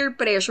yun, yung peer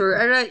pressure,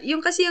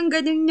 yung kasi yung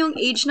ganun yung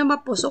age na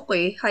mapusok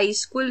high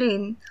school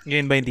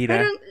Ngayon ba hindi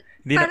na?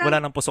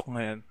 Wala nang pusok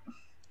ngayon.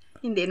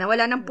 Hindi na,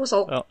 wala nang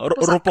pusok.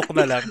 Rupok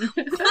na lang.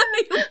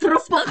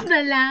 Rupok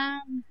na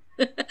lang.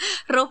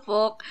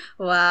 Rupok.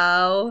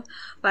 Wow.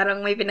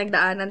 Parang may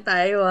pinagdaanan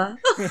tayo,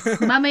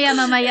 Mamaya.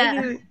 Mamaya.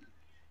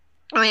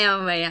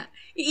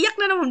 Iiyak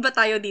na naman ba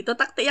tayo dito?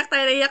 Iyak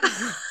tayo na iyak.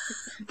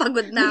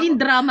 Pagod na ako. Naging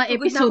drama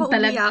episode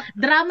talaga.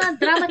 Drama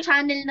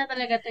channel na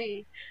talaga to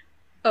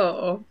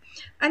Oo.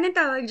 Anong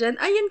tawag dyan?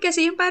 Ayun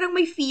kasi yung parang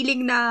may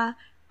feeling na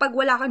pag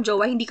wala kang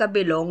jowa, hindi ka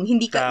belong,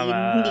 hindi ka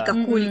hindi ka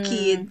cool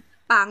kid.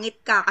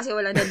 Pangit ka kasi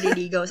wala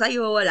nagliligaw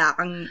sa'yo, wala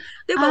kang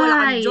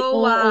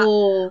jowa.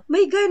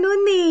 May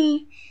ganun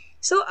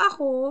So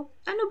ako,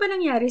 ano ba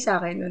nangyari sa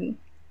akin nun?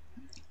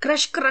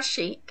 Crush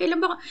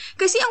Kailan ba?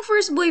 Kasi ang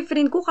first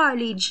boyfriend ko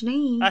college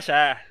na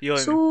siya. Yun.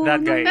 So,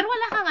 that guy. Pero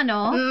wala kang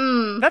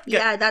That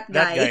guy. Yeah, that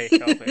guy.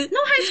 Okay.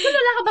 Nung high school,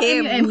 wala ka ba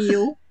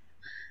MU?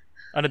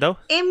 Ano daw?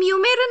 MU,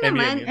 meron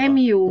naman.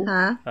 MU.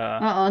 Ha?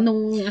 Oo,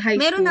 nung high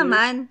school. Meron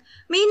naman.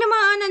 May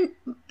naman,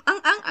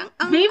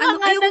 may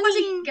mga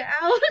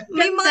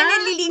may mga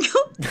naliligaw.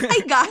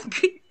 Ay, gag.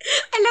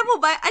 Alam mo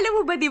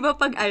ba, di ba,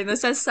 pag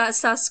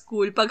sa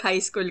school, pag high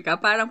school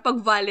ka, parang pag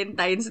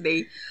Valentine's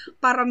Day,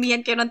 paramihan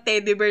kayo ng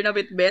teddy bear na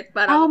bitbit.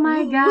 Parang, oh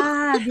my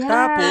God, yes.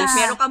 Tapos,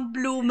 meron kang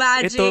blue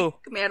magic.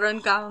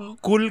 Meron kang...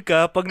 Cool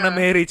ka pag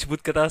na-marriage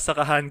boot ka, tapos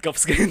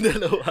saka-handcuffs kayong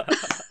dalawa.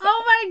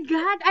 Oh my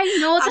God, I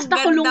know. Tapos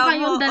nakulong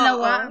kayong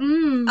dalawa.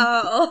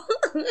 Oo.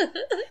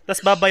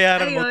 Tapos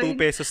babayaran mo 2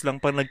 pesos lang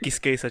pag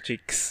nag-kiss kayo sa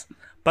cheeks.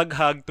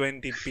 Pag-hug,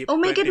 20 pesos. Oh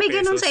my God, may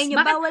ganun sa inyo.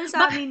 Bawal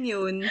sa amin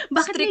yun.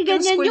 Bakit may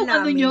ganyan yung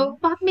nyo?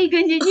 Bakit may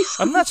ganyan yung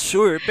I'm not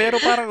sure, pero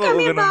parang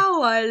kami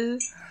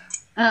bawal.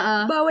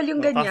 Bawal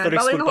yung ganyan.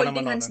 Bawal na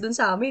holding hands dun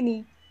sa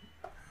amin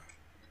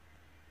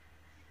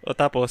O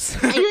tapos?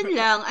 Ayun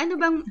lang. Ano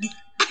bang...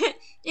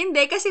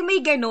 Hindi, kasi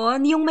may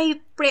ganun. Yung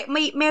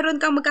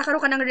meron kang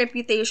magkakaroon ka ng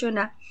reputation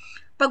na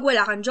pag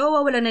wala kang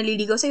jowa, wala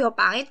naliligaw sa'yo,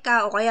 pangit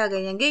ka, o kaya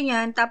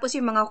ganyan-ganyan. Tapos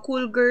yung mga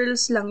cool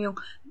girls lang yung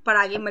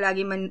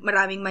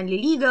maraming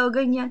manliligaw,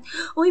 ganyan.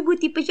 Uy,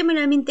 buti pa siya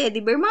maraming teddy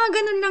bear. Mga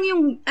ganun lang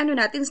yung,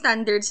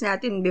 standards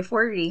natin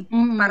before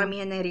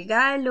Paramihan ng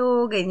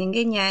regalo,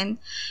 ganyan-ganyan.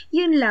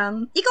 Yun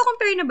lang. Ikaw,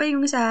 compare na ba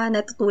yung sa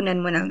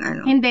natutunan mo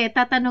ng Hindi,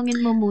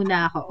 tatanungin mo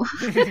muna ako.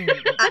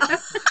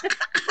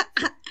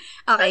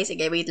 Okay,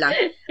 sige, wait lang.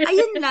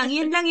 Ayun lang,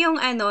 yun lang yung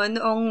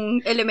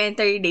noong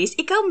elementary days.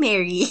 Ikaw,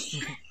 Mary.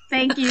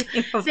 Thank you.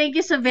 Thank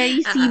you sa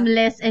very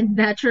seamless and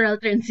natural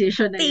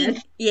transition na yan.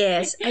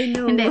 Yes, I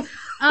know. Hindi.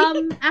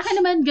 Akin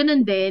naman,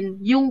 ganun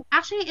din.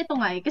 Actually, ito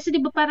nga kasi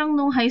di ba parang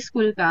nung high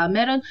school ka,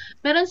 meron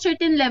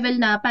certain level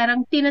na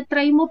parang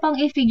tinatry mo pang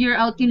i-figure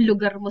out yung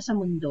lugar mo sa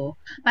mundo.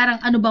 Parang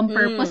ano bang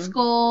purpose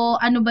ko?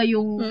 Ano ba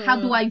yung, how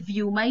do I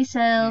view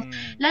myself?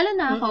 Lalo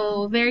na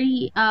ako,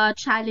 very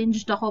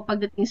challenged ako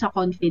pagdating sa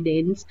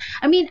confidence.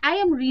 I mean,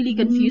 I am really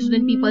confused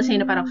when people say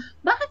na parang,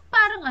 bakit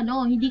parang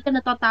hindi ka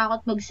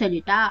natatakot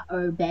magsalita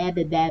or blah.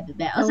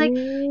 I was like,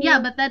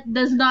 yeah, but that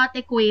does not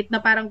equate na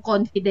parang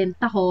confident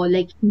ako,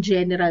 like in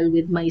general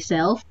with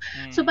myself.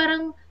 So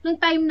parang nung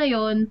time na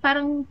yon,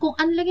 parang kung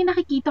ano lang yung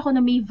nakikita ko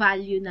na may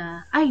value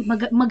na, ay,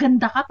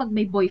 maganda ka pag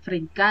may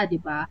boyfriend ka, di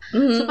ba?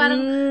 So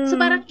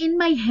parang in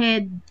my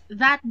head,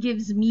 that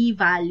gives me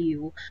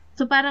value.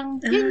 So parang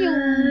yun yung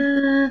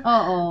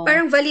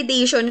parang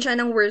validation siya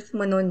ng worth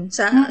mo nun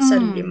sa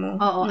sarili mo.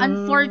 Oo.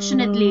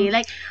 Unfortunately,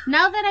 like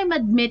now that I'm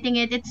admitting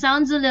it, it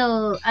sounds a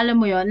little,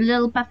 alam mo yon, a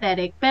little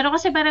pathetic. Pero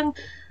kasi parang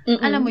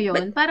alam mo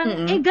yon, parang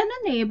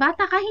ganun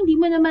bata ka, hindi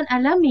mo naman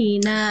alam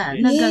na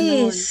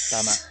ganun.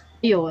 Tama.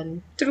 Yun.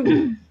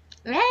 True.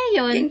 Yun.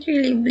 You can't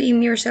really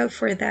blame yourself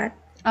for that.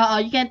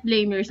 Oo, you can't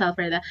blame yourself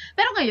for that.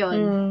 Pero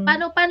ngayon,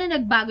 paano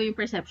nagbago yung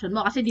perception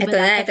mo? Kasi di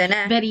ba ito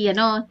na. Very,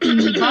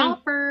 teeny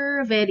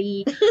bopper,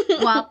 very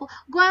guwapo.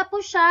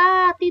 Guwapo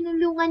siya,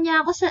 tinulungan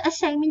niya ako sa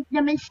assignment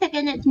naman siya,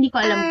 ganyan. Hindi ko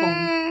alam kung,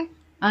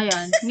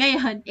 ayun.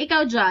 Ngayon,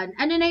 ikaw, John,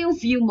 ano na yung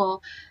view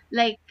mo,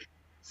 like,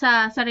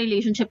 sa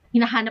relationship,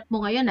 hinahanap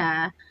mo ngayon,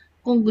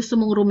 kung gusto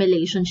mong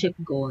relationship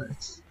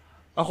goals?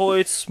 Ako,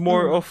 it's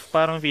more of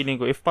parang feeling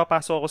ko, if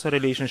papasok ako sa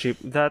relationship,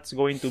 that's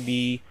going to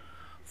be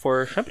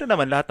for, syempre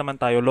naman, lahat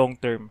naman tayo, long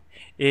term.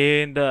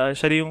 And,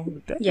 siya yung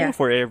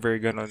forever,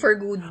 ganun. For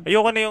good.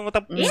 Ayoko na yung,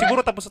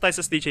 siguro tapos na tayo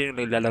sa stage yung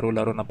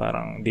lalaro-laro na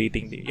parang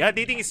dating. Yeah,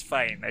 dating is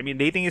fine. I mean,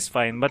 dating is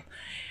fine, but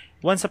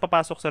once na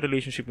papasok sa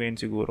relationship ngayon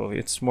siguro,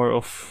 it's more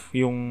of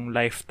yung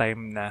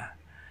lifetime na.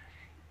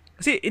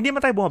 Kasi, hindi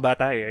man tayo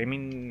bumabata I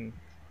mean,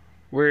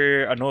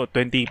 we're 20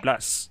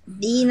 plus.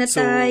 Di na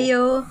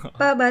tayo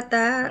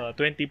pabata.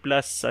 20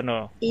 plus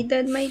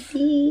Edad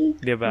mighty.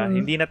 'Di ba?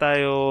 Hindi na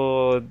tayo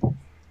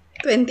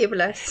 20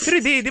 plus.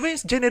 Pero di ba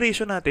yung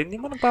generation natin, hindi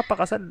mo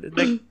nagpapakasal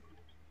like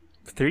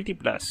 30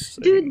 plus.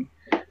 Dude,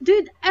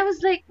 I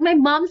was like, my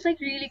mom's like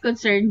really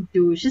concerned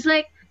too. She's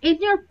like, in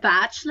your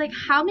batch, like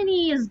how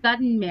many has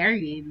gotten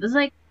married? It's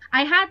like,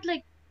 I had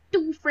like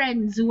 2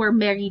 friends who are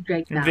married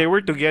right now. And they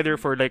were together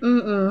for like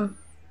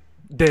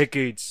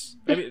decades.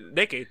 I mean,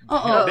 decade.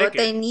 Oo,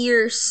 10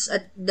 years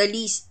at the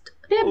least.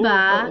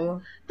 Diba?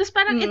 Tapos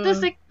parang it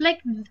was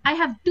like I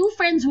have 2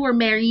 friends who were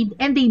married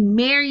and they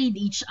married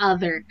each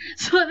other.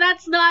 So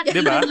that's not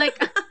even like,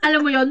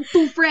 alam mo yon,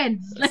 2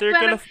 friends. Like,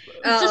 circle of...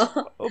 just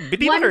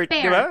Bettina one Kurt,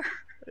 pair. diba?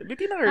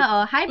 Bettina Kurt. Oo.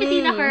 Hi,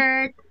 Bettina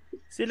Kurt.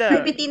 Hi,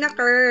 Bettina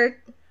Kurt.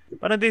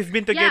 Parang they've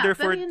been together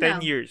for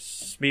 10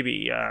 years.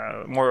 Maybe,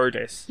 more or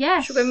less.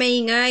 Yes. Sugar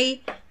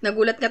maingay.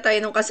 Nagulat nga tayo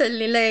nung kasal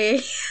nila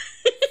eh.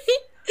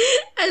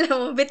 Alam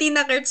mo,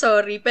 Bettina Kurt,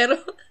 sorry. Pero,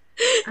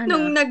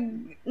 nung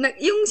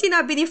yung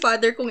sinabi ni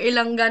Father kung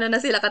ilang gano'n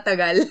na sila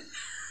katagal.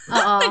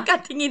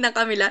 Nagkatingin na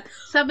kami lang.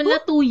 Sabi nila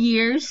 2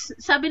 years.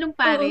 Sabi nung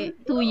pare,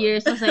 2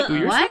 years. I was like,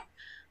 what?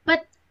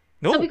 But,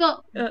 sabi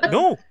ko,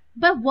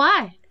 but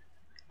why?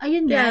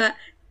 Ayun nga.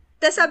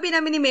 Tapos sabi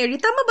namin ni Mary,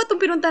 tama ba itong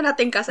pinunta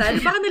natin kasal?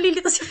 Baka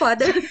nalilito si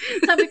Father.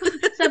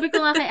 sabi ko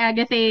nga kay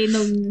Agatha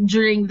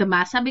during the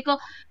mass, sabi ko,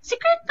 si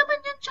Kurt naman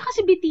yun, tsaka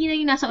si Bettina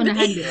yung nasa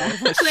unahan, di ba?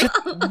 Like,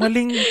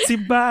 maling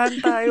simbahan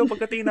tayo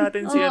pagkatingin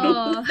natin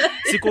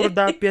si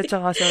Cordapia,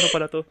 tsaka si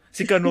pala to,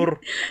 si Kanur.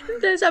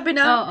 Sabi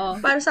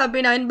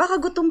namin,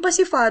 baka gutom pa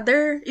si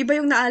Father. Iba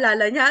yung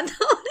naalala niya.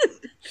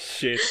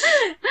 Shit.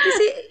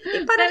 Kasi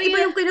parang iba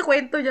yung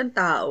kinikwento yung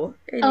tao.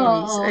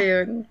 Anyways,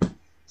 ayun.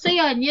 So,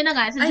 yun na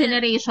nga, sa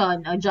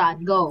generation.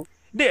 John, go.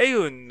 Hindi,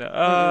 ayun.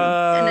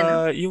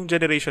 Yung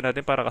generation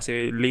natin, para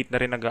kasi late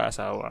na rin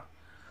nag-aasawa.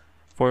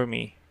 For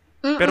me.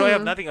 Pero I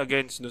have nothing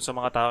against dun sa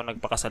mga tao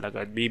nagpakasal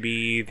agad.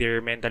 Maybe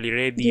they're mentally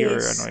ready or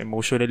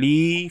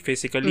emotionally,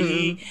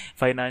 physically,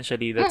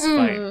 financially, that's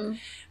fine.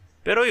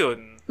 Pero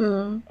yun,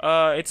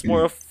 it's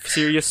more of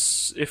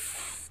serious if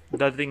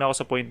dadating na ako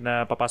sa point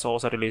na papasok ako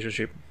sa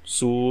relationship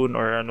soon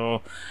or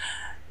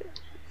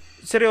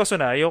seryoso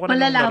na. Ayoko na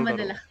malalaman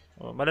nila.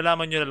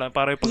 Malalaman nyo na lang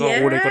para yung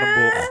pagkakulay ko ng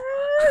buhok.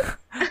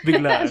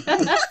 Biglaan.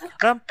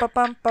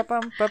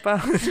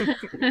 Ram-pa-pam-pa-pam-pa-pam.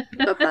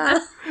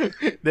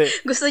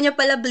 Gusto niya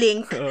pala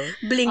blink.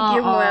 Blink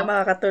yung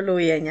mga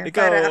katuluyan niya.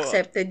 Ikaw, para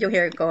accepted yung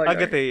hair color.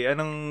 Agathe,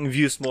 anong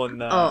views mo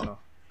na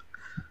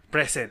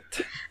present?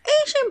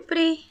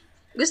 Syempre.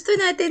 Gusto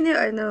natin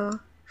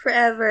yung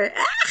forever.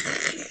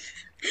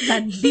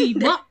 Landi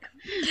mo.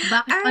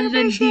 Bakit ang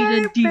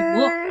landi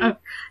mo?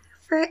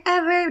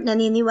 Forever.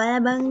 Naniniwala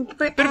bang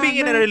forever? Pero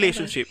being in a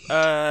relationship,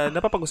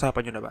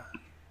 napapag-usapan nyo na ba?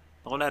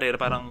 Ako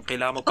parang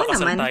kailangan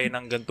magpakasal tayo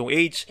ng gantong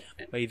age.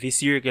 By this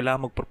year,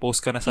 kailangan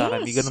mag-propose ka na sa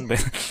akin. Di ganun ba?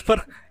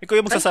 Parang, ikaw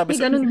yung magsasabi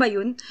sa... ganun ba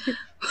yun?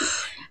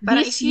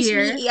 Parang, excuse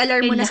me,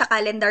 i-alarm mo na sa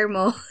calendar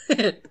mo.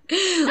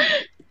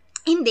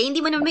 Hindi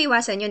mo naman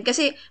maiwasan yun.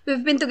 Kasi,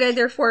 we've been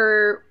together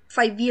for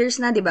 5 years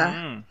na, di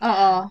ba?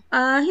 Oo.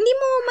 Hindi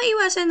mo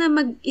maiwasan na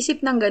mag-isip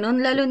ng ganun.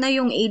 Lalo na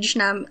yung age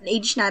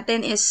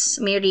natin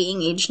is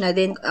marrying age na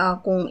din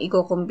kung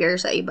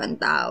i-compare sa ibang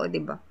tao,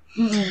 di ba?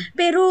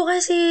 Pero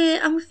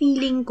kasi, ang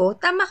feeling ko,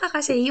 tama ka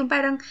kasi, yung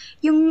parang,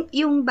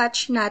 yung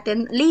batch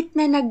natin, late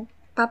na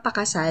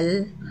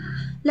nagpapakasal.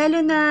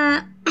 Lalo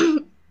na,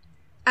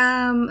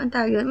 ang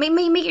tawag yun,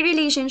 may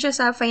relation siya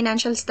sa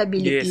financial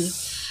stability.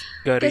 Yes.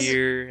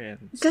 Career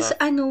and stuff. Kasi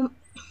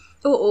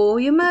oo,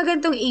 yung mga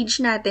gantong age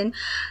natin,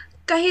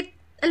 kahit,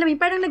 alam mo,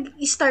 parang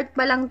nag-start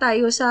pa lang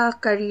tayo sa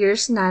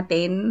careers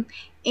natin.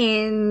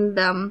 And,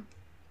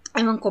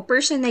 ewan ko,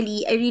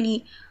 personally, I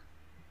really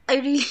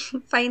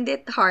find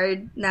it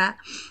hard na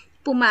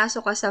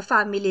pumasok ka sa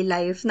family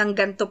life nang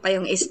ganito pa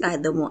yung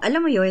estado mo.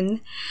 Alam mo yun?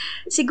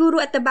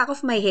 Siguro at the back of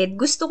my head,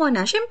 gusto ko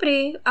na.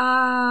 Syempre,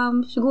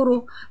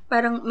 siguro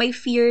parang may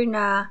fear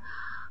na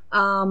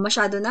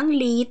masyado nang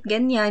late,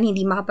 ganyan,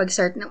 hindi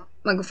makapag-start ng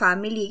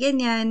mag-family,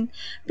 ganyan.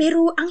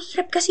 Pero, ang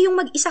hirap kasi yung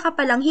mag-isa ka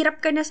pa lang,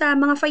 hirap ka na sa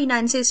mga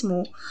finances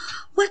mo.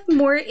 What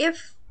more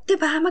if,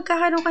 diba,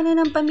 magkakaroon ka na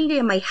ng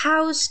pamilya, may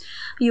house,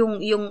 yung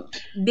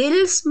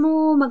bills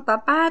mo,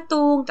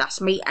 magpapatong,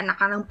 tapos may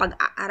anak ka ng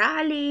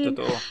pag-aaralin.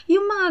 Totoo.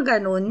 Yung mga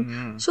ganun.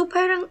 So,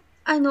 parang,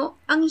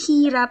 ang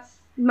hirap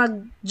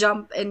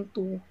mag-jump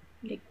into,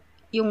 like,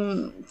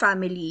 yung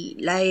family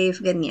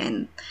life,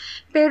 ganyan.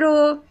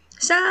 Pero,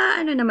 sa,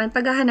 naman,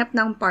 paghahanap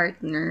ng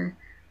partner,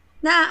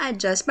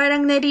 na-adjust.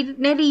 Parang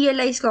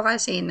na-realize ko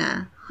kasi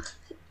na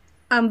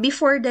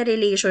before the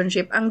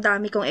relationship, ang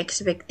dami kong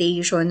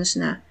expectations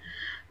na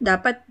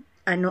dapat,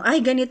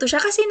 ganito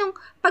siya. Kasi nung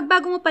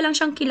pagbago mo pa lang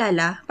siyang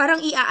kilala, parang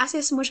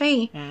i-assess mo siya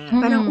eh.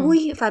 Parang,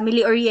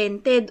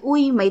 family-oriented.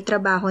 May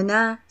trabaho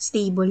na,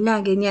 stable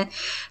na, ganyan.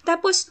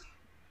 Tapos,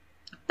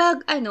 pag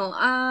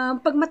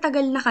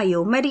matagal na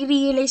kayo,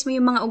 marirealize mo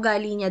yung mga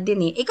ugali niya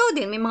din eh. Ikaw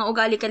din, may mga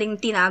ugali ka lang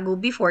tinago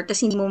before,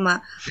 tas hindi mo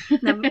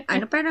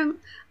parang,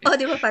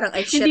 di ba, parang,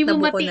 shit,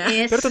 nabuko na.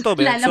 Pero totoo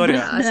ba? Sorry,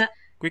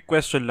 quick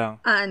question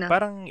lang.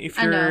 Parang, if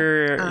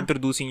you're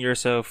introducing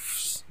yourself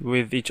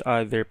with each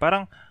other,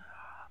 parang,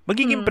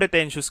 magiging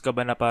pretentious ka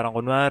ba na parang,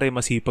 kunwari,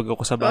 masipag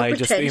ako sa bahay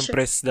just to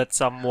impress that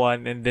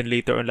someone and then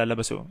later on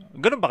lalabas mo?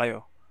 Ganun ba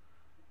kayo?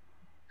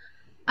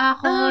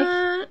 Ako,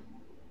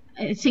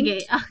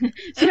 sige.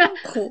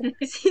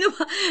 Sino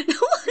ba?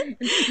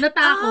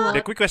 Natakot.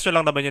 Quick question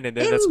lang naman yun, and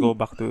then let's go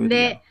back to...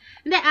 Hindi,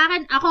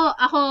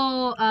 ako,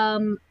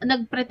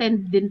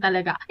 nag-pretend din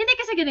talaga. Hindi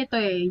kasi ganito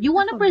you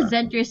wanna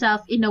present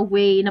yourself in a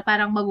way na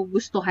parang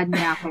magugustuhan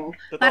niya ako.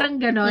 Parang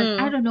ganon.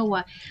 I don't know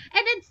why.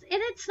 And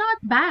it's not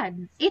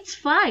bad. It's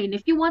fine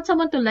if you want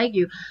someone to like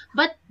you.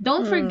 But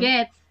don't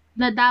forget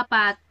na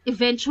dapat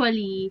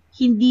eventually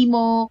hindi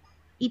mo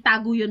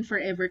itago yun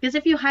forever. Because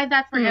if you hide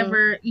that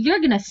forever,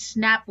 you're gonna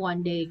snap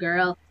one day,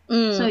 girl.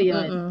 So,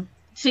 yun.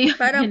 So, yun.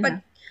 Parang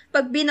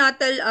pag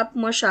binottle up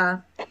mo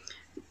siya,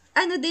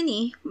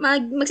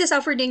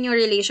 magsasuffer din yung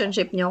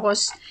relationship nyo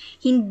kasi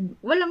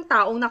walang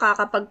taong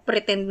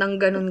nakakapag-pretend ng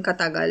ganun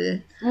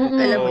katagal.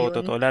 Alam mo yun?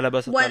 Totoo.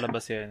 Lalabas at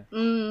lalabas yan.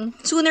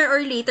 Sooner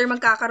or later,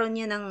 magkakaroon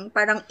yan ng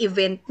parang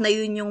event na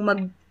yun yung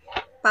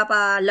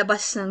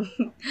magpapalabas ng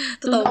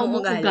totoong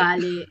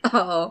ugali.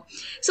 Oo.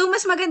 So,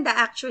 mas maganda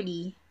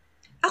actually.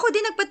 Ako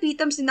din,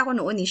 nagpa-tweetums din ako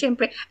noon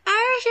Siyempre,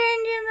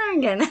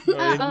 gano'n.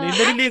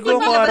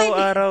 Naliligo ako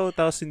araw-araw,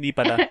 tapos hindi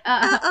pala.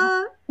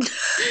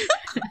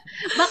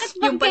 Bakit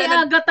bang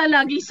kaya agata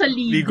lagi sa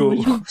ligo?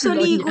 Sa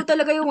ligo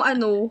talaga yung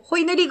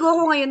Hoy, naligo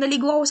ako ngayon.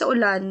 Naligo ako sa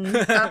ulan.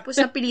 Tapos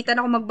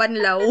napilitan ako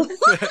magbanlaw.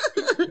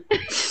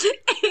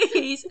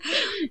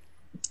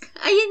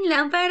 Ayun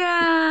lang,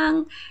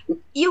 parang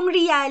yung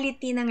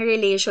reality ng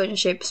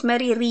relationships,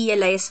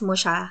 marirealize mo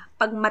siya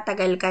pag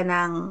matagal ka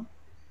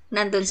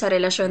nandun sa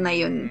relasyon na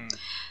yun.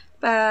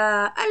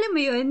 Alam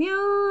mo yun,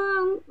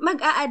 yung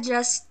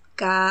mag-a-adjust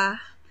ka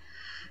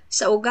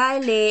sa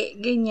ugali,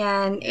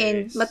 ganyan,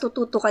 and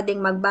matututo ka ding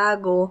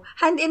magbago.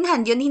 Hand in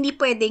hand, yun, hindi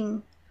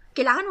pwedeng,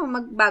 kailangan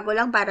mo magbago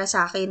lang para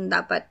sa akin,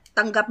 dapat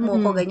tanggap mo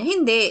ko, ganyan.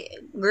 Hindi,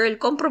 girl,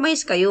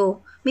 compromise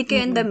kayo. Meet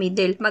kayo in the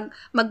middle.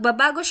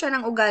 Magbabago siya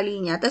ng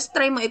ugali niya, tapos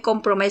try mo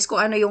i-compromise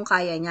kung ano yung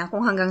kaya niya,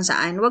 kung hanggang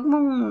saan. Huwag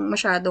mong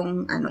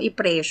masyadong,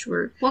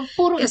 i-pressure. Huwag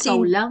puro ikaw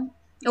lang.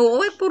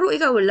 Oo, puro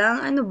ikaw lang.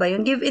 Ano ba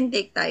yun? Give and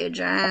take tayo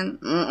dyan.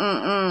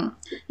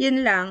 Yun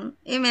lang.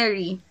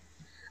 Mary.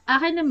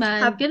 Akin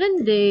naman,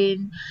 ganun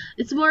din.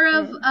 It's more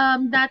of,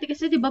 dati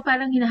kasi, di ba,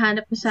 parang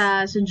hinahanap mo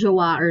sa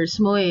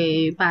jowaers mo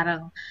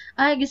Parang,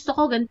 gusto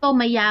ko ganito,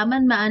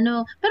 mayaman,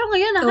 maano. Pero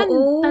ngayon,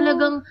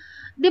 talagang,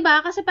 di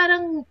ba, kasi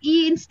parang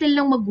i-instill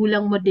ng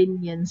magulang mo din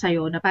yan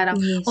sa'yo, na parang,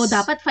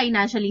 dapat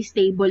financially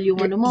stable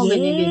yung mo,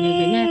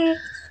 ganyan.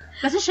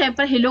 Kasi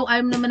syempre, hello,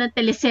 I'm naman ng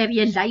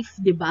teleserye life,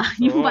 di ba?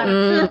 Yung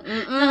parang,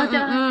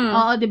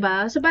 oo, di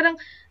ba? So parang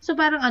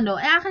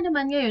akin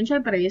naman ngayon,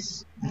 syempre,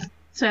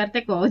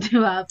 swerte ko,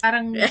 di ba?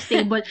 Parang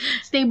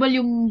stable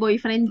yung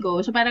boyfriend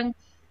ko. So parang,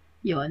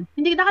 yun.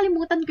 Hindi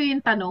nakalimutan ko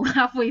yung tanong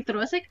halfway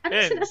through. Kasi,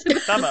 sinasagot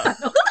yung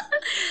tanong?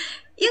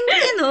 Yung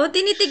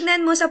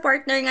tinitignan mo sa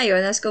partner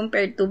ngayon as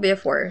compared to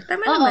before.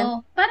 Tama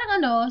naman.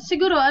 Parang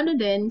siguro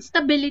din,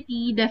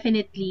 stability,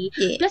 definitely.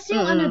 Yeah. Plus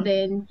yung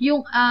din,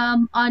 yung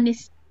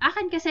honest.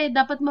 Akin kasi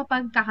dapat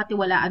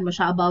mapagkakatiwalaan mo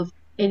siya above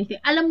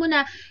anything. Alam mo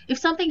na, if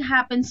something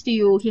happens to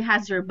you, he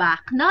has your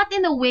back. Not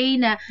in a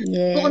way na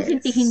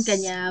kukonsintihin ka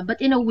niya,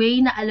 but in a way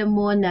na alam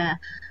mo na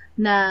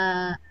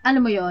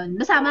alam mo yon,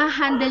 basta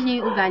ma-handle niya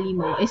yung ugali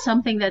mo is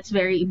something that's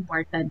very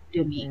important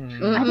to me.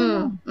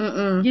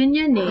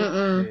 Yun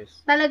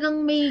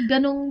Talagang may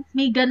ganun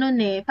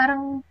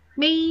parang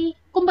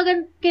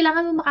kumbaga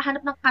kailangan mo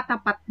makahanap ng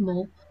katapat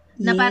mo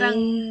na parang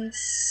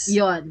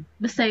yon,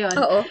 basta yon.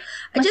 Oo.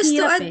 Just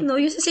to add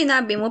yung sa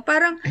sinabi mo,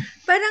 parang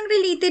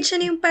related siya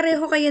na yung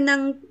pareho kayo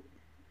ng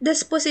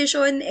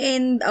disposition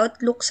and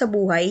outlook sa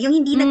buhay, yung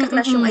hindi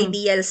nagka-clash yung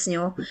ideals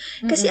nyo.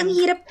 Kasi ang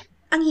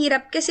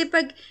hirap kasi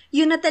pag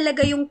yun na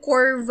talaga yung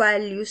core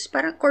values,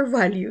 parang core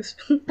values.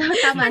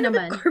 Tama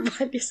naman. Core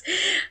values.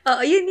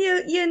 Oo, yun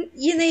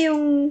na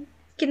yung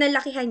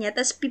kinalakihan niya,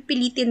 tapos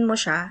pipilitin mo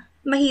siya,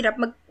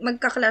 mahirap,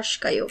 magka-clash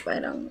kayo,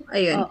 parang,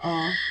 ayun.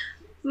 Oo.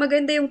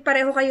 Maganda yung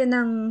pareho kayo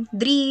ng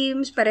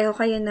dreams, pareho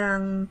kayo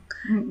ng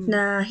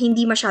na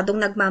hindi masyadong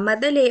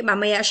nagmamadali.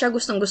 Mamaya siya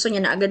gustong-gusto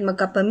niya na agad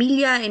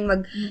magkapamilya and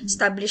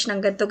mag-establish ng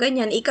ganito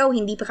ganyan. Ikaw,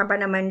 hindi pa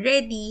naman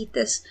ready.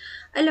 Tapos,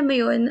 alam mo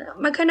yun,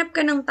 maghanap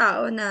ka ng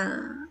tao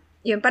na,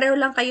 yun, pareho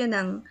lang kayo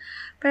ng,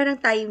 parang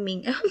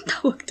timing. Anong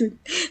tawag dun?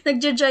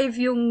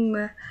 Nagja-jive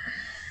yung,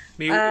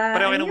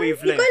 pareho kayo ng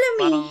wavelength.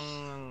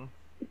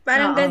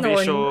 Parang ganon.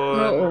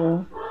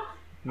 Vision.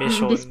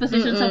 Mission.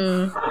 Dispositions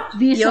of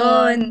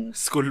vision.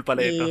 School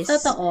pala ito. Yes.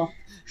 Totoo.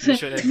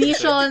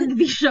 Vision.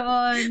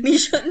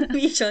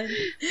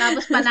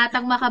 Tapos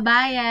panatang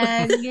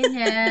makabayan,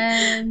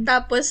 ganyan.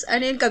 Tapos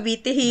yung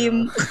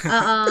kabitihim.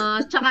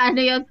 Tsaka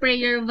yung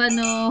prayer ba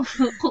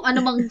kung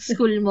ano mang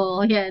school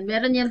mo. Yan,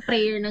 meron yung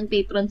prayer ng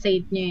patron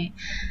saint niyo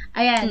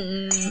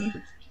Ayan.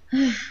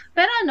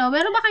 Pero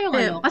meron ba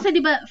kayong kasi 'di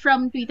ba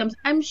from tweetums,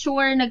 I'm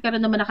sure nagkaroon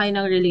naman na kayo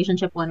ng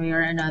relationship one way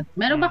or another.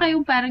 Meron ba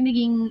kayong parang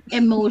naging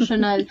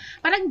emotional,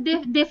 parang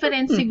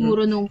different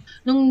siguro nung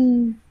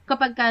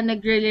kapag ka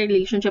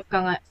nag-relationship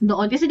ka nga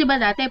noon. Kasi di ba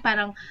dati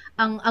parang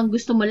ang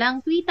gusto mo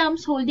lang,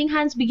 tweetums, holding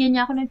hands, bigyan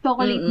niya ako ng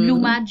chocolate, blue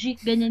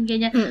magic, ganyan.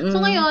 So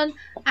ngayon,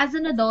 as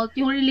an adult,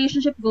 yung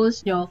relationship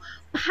goals nyo,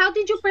 how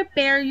did you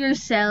prepare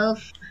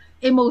yourself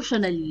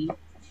emotionally?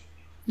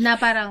 Na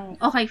parang,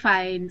 okay,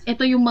 fine,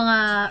 ito yung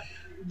mga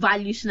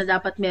values na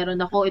dapat meron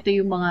ako, ito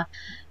yung mga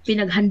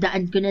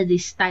pinaghandaan ko na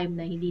this time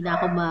na hindi na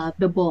ako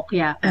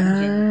mabibokya.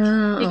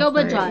 Ikaw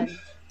ba, John?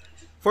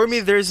 For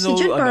me, there's no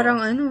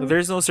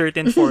there's no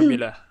certain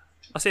formula.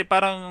 Kasi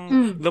parang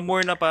the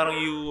more na parang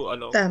you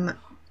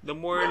the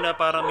more na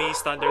parang may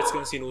standards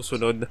kang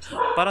sinusunod,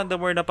 parang the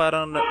more na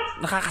parang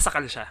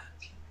nakakasakal siya.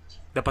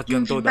 Dapat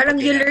ganito, dapat parang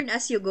you learn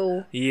as you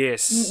go.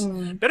 Yes.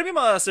 Pero may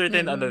mga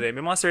certain may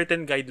mga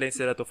certain guidelines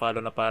sila to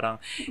follow na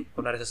parang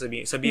kunwari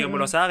sabihan mo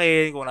lang sa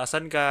akin kung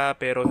nasan ka,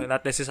 pero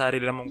not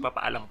necessarily lang mong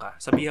papaalam ka.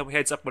 Sabihan mo,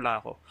 heads up mo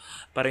lang ako.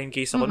 Para in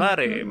case na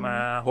kunwari,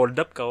 ma-hold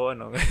up ka o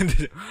ano.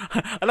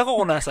 Alam ko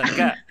kung nasan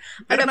ka.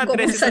 Pero alam ko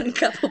kung nasan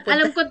ka.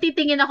 Alam ko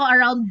titingin ako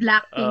around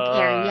Blackpink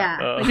area.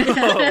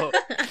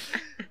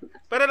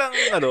 Pero lang,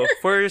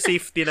 for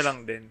safety na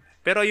lang din.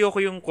 Pero ayoko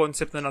yung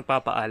concept na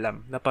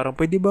nagpapaalam na parang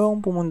pwede ba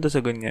akong pumunta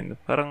sa ganyan?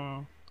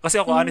 Parang, kasi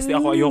ako honestly,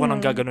 ayoko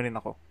nang gaganunin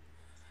ako.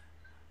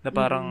 Na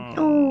parang,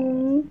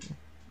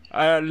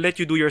 I'll let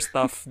you do your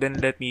stuff,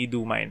 then let me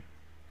do mine.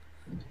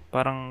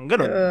 Parang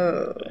ganun.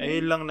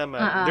 Ayun lang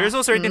naman. There's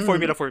no certain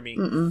formula for me.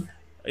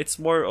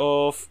 It's more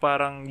of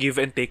parang give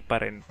and take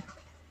pa rin.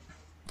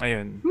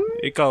 Ayun.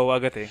 Ikaw,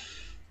 Agate.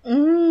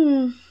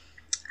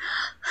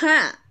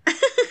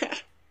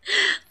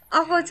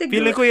 Ako siguro.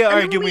 Feeling ko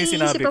i-argue mo yung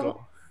sinabi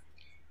ko.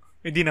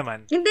 Hindi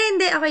naman.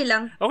 Hindi. Okay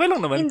lang. Okay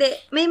lang naman. Hindi.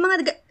 May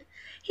mga...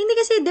 Hindi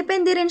kasi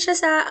depende rin siya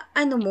sa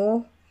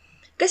mo.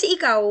 Kasi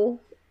ikaw,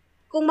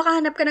 kung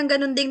makahanap ka ng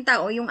ganun ding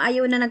tao, yung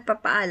ayaw na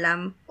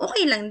nagpapaalam,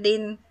 okay lang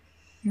din.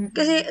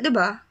 Kasi, di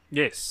ba?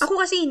 Yes. Ako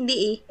kasi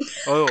hindi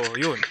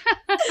yun.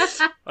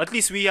 At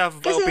least we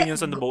have opinions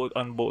on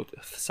both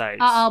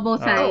sides.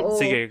 Both sides.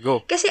 Sige,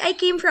 go. Kasi I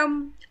came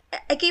from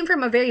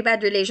a very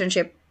bad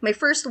relationship. My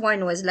first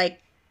one was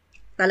like,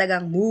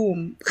 talagang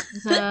boom.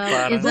 It's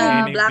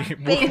a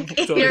Blackpink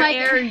in your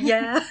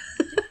area.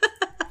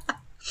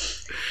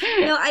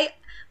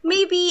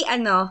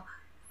 No,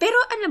 pero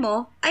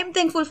mo, I'm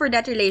thankful for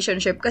that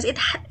relationship because it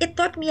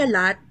taught me a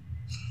lot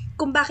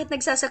kung bakit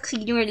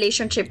nagsasucceed yung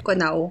relationship ko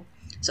now.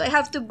 So I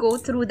have to go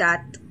through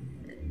that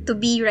to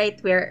be right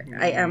where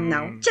I am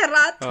now.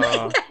 Charot!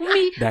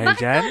 Dahil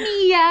dyan?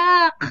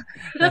 Umiyak!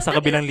 Nasa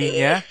kabilang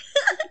linya?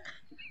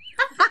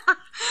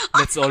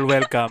 Let's all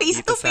welcome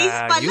dito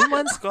sa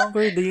Humans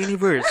Conquer the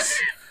Universe.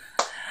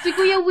 Si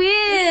Kuya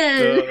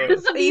Will!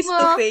 Face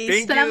to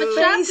face. Salamat,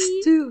 Shopee! Face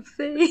to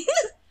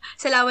face.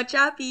 Salamat,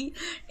 Shopee.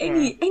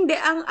 Hindi,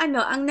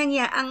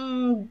 ang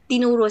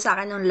tinuro sa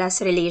akin ng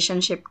last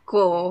relationship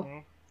ko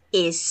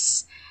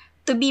is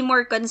to be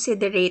more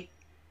considerate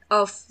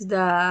of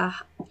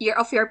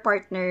your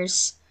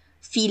partner's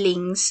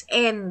feelings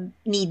and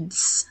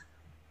needs.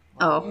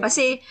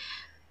 Kasi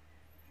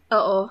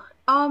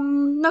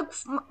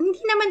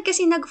hindi naman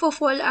kasi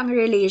nagfo-fall ang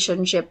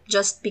relationship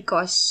just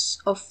because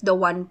of the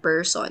one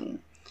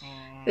person.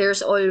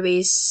 There's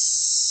always,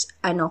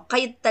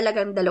 kahit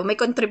talagang dalawa, may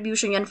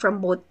contribution yan from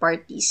both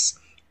parties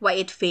why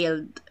it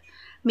failed.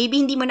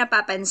 Maybe hindi mo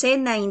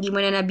napapansin na hindi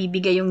mo na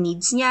nabibigay yung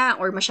needs niya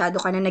or masyado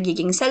ka na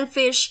nagiging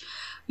selfish,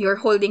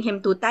 you're holding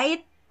him too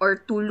tight or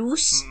too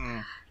loose,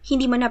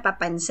 hindi mo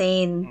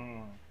napapansin.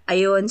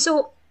 Ayun.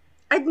 So,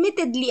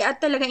 admittedly, at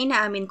talagang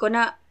inaamin ko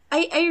na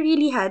I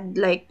really had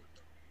like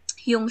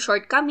yung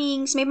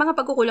shortcomings. May mga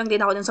pagkukulang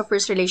din ako dun sa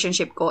first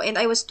relationship ko. And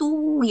I was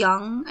too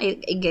young, I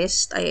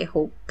guess. I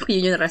hope.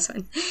 Yun yung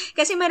rason.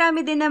 Kasi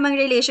marami din namang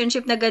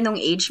relationship na ganong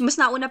age.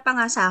 Mas nauna pa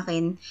nga sa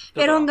akin.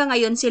 Pero hanggang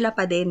ngayon, sila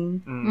pa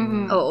din.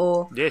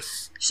 Oo.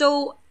 Yes.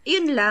 So,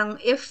 yun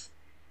lang. If,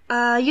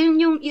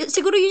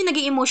 siguro yun yung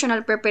naging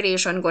emotional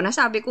preparation ko.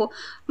 Nasabi ko,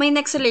 my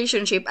next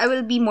relationship, I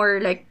will be more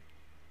like,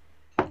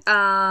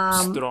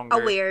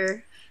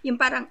 aware.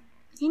 Yung parang,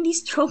 hindi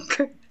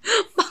stronger.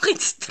 Bakit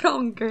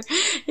stronger?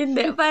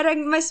 Hindi.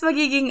 Parang mas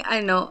magiging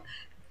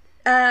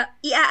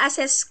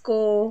i-assess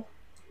ko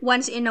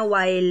once in a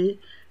while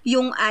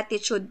yung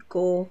attitude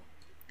ko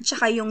at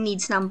saka yung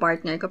needs ng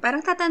partner ko.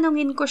 Parang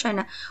tatanungin ko siya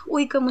na,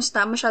 uy,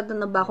 kamusta? Masyado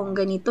na ba akong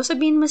ganito?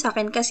 Sabihin mo sa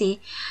akin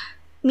kasi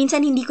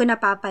minsan hindi ko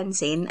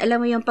napapansin.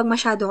 Alam mo yung pag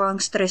masyado kang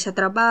stress sa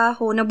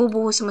trabaho,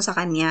 nabubuhos mo sa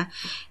kanya.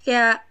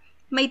 Kaya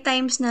may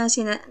times na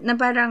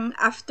parang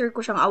after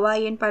ko siyang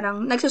awayin,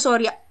 parang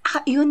nagsusorry.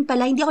 Yun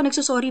pala, hindi ako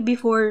nagsusorry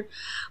before.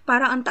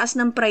 Parang ang taas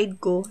ng pride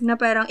ko, na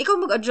parang, ikaw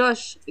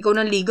mag-adjust. Ikaw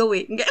nang ligaw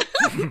eh.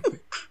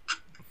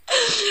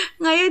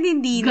 Ngayon,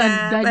 hindi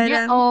na. Ganda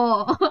niya,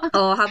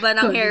 haba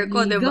ng hair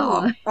ko,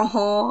 diba?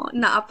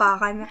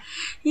 Naapakan na.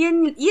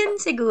 Yun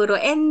siguro.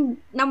 And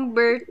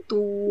number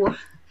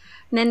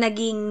 2, na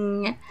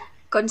naging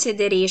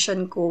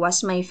consideration ko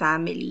was my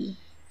family.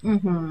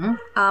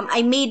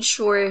 I made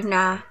sure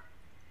na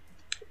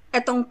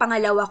etong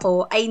pangalawa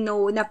ko, I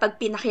know na pag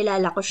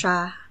pinakilala ko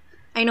siya,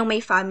 I know my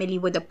family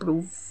would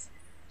approve.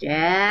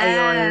 Yes.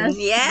 Ayun.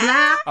 Yes.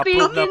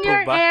 Blackpink in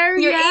your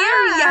area. Your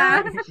area.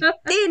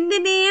 Din.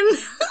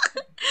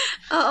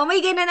 Oo,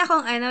 may ganun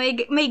akong,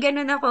 may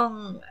ganun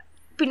akong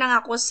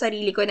pinangako sa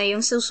sarili ko na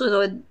yung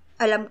susunod,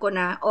 alam ko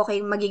na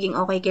magiging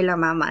okay kila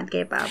mama at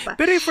kay papa.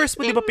 Pero yung first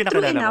mo, di ba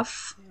pinakilala mo?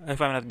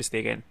 If I'm not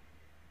mistaken.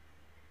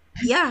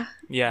 Yeah.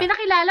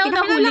 Pinakilala o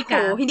nahuli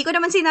ka? Hindi ko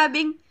naman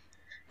sinabing,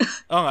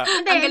 oo nga.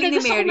 Ang galing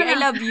ni Mary. I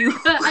love you.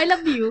 I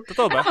love you.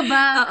 Totoo ba? Ano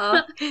ba? Oo.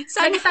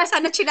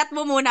 Sana chinat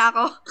mo muna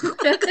ako.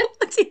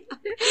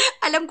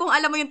 Alam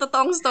mo yung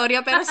totoong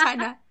storya, pero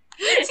sana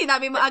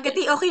sinabi mo agad,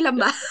 okay lang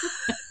ba?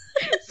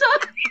 So,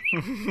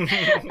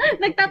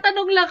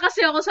 nagtatanong lang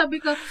kasi ako,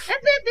 sabi ko,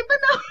 di ba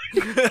nahuli?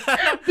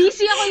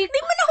 Busy ako. Di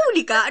ba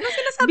nahuli ka? Anong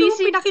sinasabi mo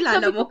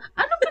pinakilala mo?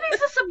 Anong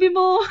pinagsasabi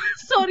mo?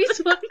 Sorry.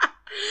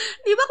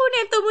 Di ba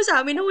kunento mo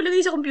sa amin,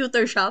 nahuli sa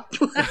computer shop?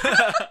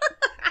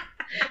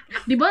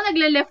 Di ba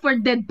nagle-Left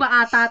 4 Dead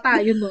pa ata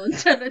tayo noon?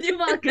 Sana di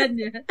mga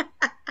ganyan.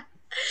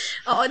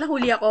 Oo,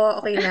 nahuli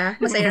ako. Okay na.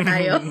 Masaya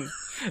tayo.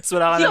 So,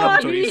 wala ka na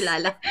choice.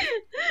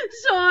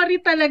 Sorry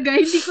talaga.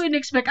 Hindi ko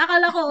in-expect.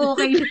 Akala ko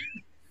okay.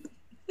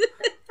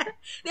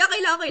 Di,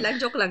 okay lang.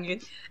 Joke lang yun.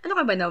 Ano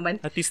ka ba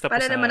naman? At least tapos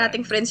para naman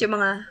nating friends yung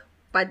mga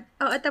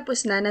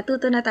tapos na.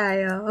 Natuto na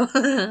tayo.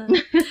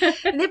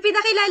 Hindi,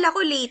 pinakilala ko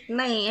late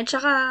na eh. At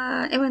saka,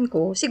 ewan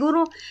ko.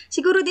 Siguro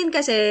din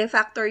kasi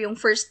factor yung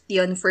first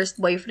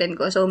boyfriend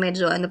ko. So,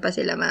 medyo pa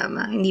sila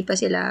mama. Hindi pa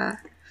sila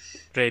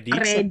ready.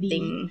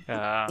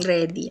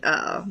 Ready.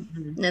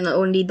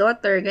 Only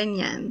daughter,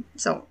 ganyan.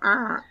 So,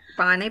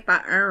 panganay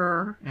pa.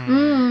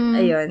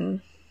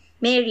 Ayun.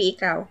 Mary,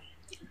 ikaw.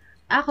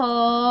 Ako.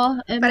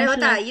 Pareho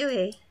tayo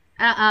eh.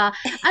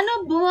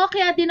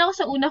 Kaya din ako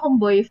sa una kong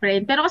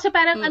boyfriend. Pero kasi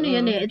parang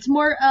it's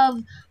more of,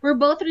 we're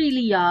both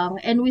really young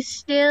and we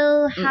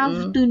still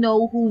have to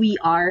know who we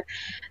are.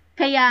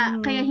 Kaya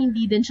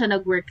hindi din siya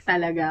nag-work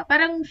talaga.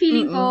 Parang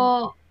feeling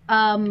ko,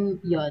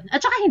 yun.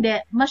 At saka hindi,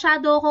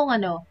 masyado akong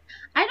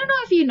I don't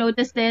know if you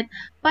noticed it,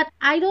 but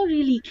I don't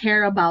really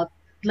care about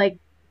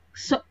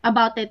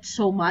it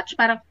so much.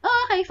 Parang,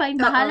 okay, fine,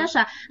 bahala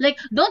siya. Like,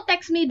 don't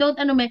text me,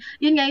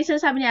 yun nga yung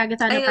sinasabi ni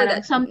Agatha na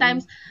parang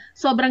sometimes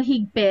sobrang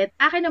higpit.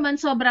 Akin naman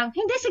sobrang,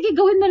 hindi, sige,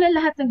 gawin mo lang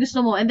lahat ng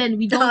gusto mo. And then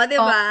we don't talk.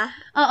 Diba?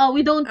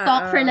 We don't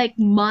talk for like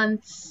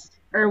months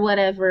or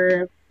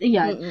whatever.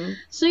 Yan.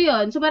 So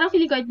yun. So parang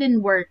feeling ko it didn't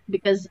work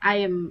because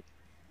I am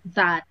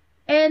that.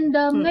 And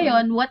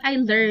ngayon, what I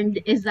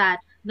learned is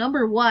that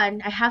number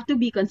one, I have to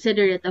be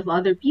considerate of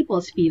other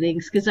people's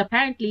feelings because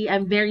apparently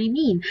I'm very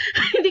mean.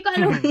 Hindi ko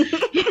alam.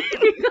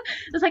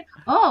 It's like,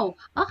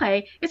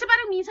 okay. Kasi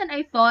parang minsan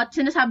I thought,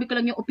 sinasabi ko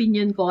lang yung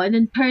opinion ko and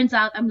then turns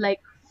out I'm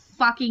like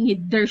fucking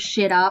their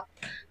shit up.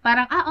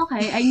 Parang,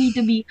 okay, I need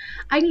to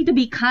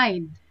be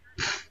kind.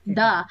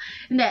 Duh.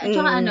 Hindi, at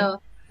saka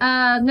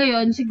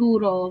ngayon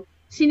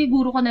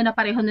siniguro ko na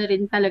pareho na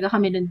rin talaga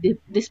kami ng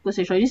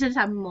disposition. Yung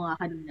sinasabi mo nga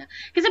kanina.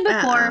 Kasi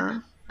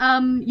before,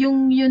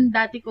 yung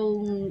dati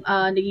kong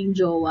naging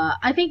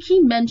jowa, I think he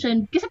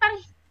mentioned, kasi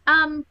parang,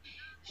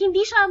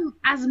 hindi siya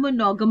as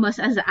monogamous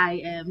as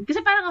I am.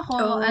 Kasi parang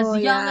ako, as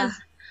young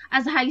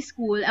as high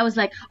school, I was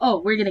like,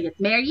 we're gonna get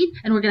married,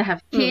 and we're gonna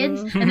have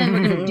kids, and then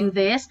we're gonna do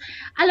this.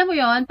 Alam mo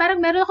yon, parang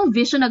meron akong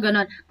vision na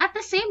gano'n. At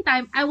the same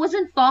time, I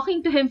wasn't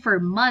talking to him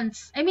for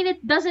months. I mean, it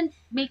doesn't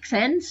make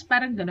sense.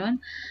 Parang gano'n.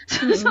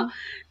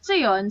 So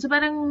yun. So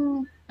parang,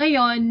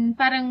 ngayon,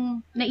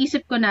 parang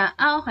naisip ko na,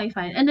 okay,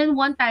 fine. And then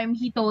one time,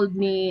 he told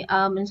me,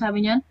 ano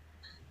sabi niyan?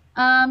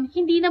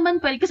 Hindi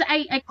naman pwede, kasi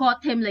I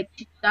caught him like,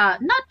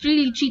 not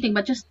really cheating,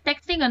 but just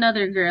texting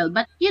another girl.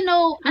 But,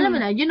 alam mo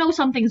na,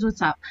 something's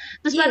what's up.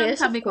 Tapos parang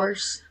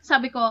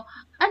sabi ko,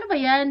 ano ba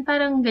yan?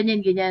 Parang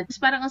ganyan-ganyan. Tapos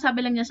parang ang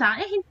sabi lang niya sa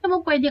akin, hindi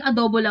naman pwedeng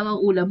adobo lang ang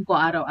ulam ko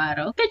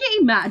araw-araw. Can you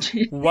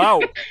imagine?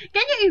 Wow!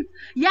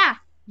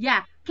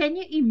 Can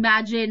you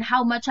imagine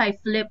how much I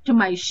flipped to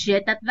my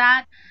shit at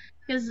that?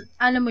 Because,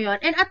 alam mo yon.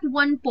 And at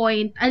one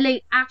point,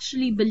 I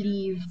actually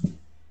believed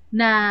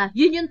na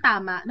yun yung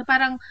tama. Na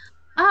parang,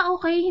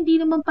 okay, hindi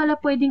naman pala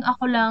pwedeng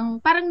ako lang.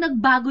 Parang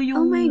nagbago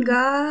yung... Oh my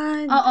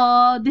God!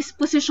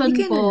 Disposition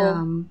ko.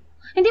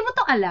 Hindi mo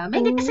to alam.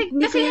 Hindi kasi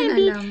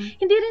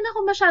hindi rin ako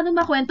masyadong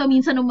makwento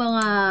minsan ng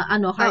mga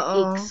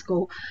heartaches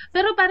ko.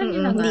 Pero parang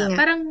yun nga.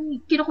 Parang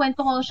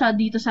kinukwento ko siya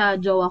dito sa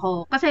jowa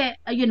ko. Kasi,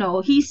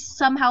 he's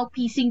somehow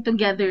piecing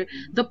together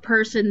the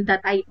person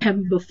that I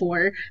am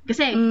before.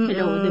 Kasi,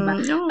 diba?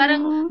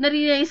 Parang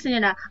narealize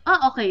niya na,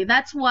 okay,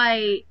 that's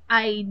why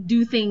I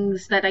do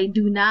things that I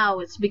do now.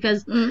 It's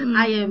because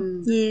I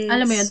am,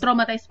 alam mo yun,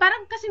 traumatized.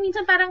 Parang, kasi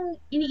minsan parang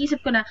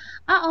iniisip ko na,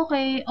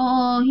 okay,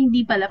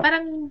 hindi pala.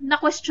 Parang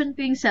na-question ko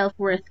yung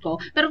self-worth ko.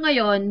 Pero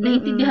ngayon,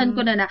 naiintindihan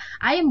ko na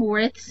I am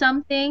worth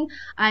something.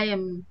 I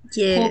am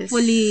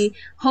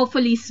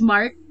hopefully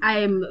smart.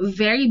 I am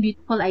very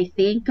beautiful, I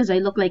think, because I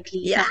look like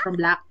Lisa from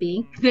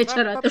Blackpink. Hindi,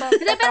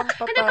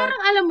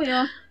 parang alam mo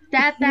yun,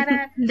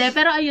 hindi,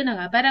 pero ayun na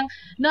nga, parang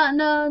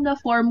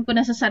na-form ko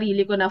na sa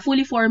sarili ko na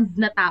fully formed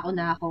na tao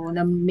na ako,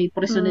 na may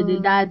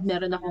personalidad,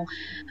 meron akong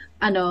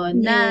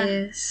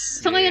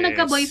so ngayon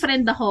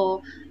nagka-boyfriend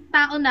ako,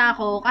 tao na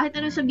ako, kahit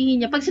anong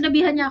sabihin niya, pag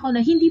sinabihan niya ako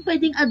na hindi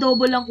pwedeng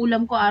adobo lang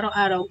ulam ko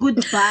araw-araw,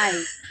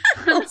 goodbye.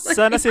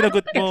 Sana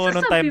sinagot mo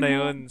nung time na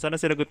yun. Sana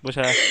sinagot mo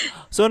siya.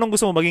 So, anong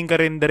gusto mo? Maging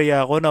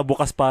karinderya ako na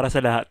bukas para sa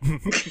lahat?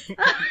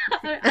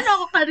 Ano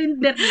ako,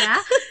 karinderya?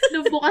 Na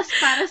bukas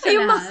para sa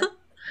lahat?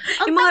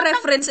 Yung mga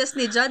references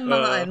ni John,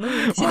 mga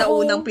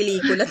sinaunang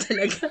pelikula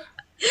talaga.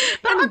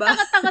 Ang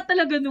tanga-tanga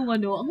talaga nung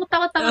Ang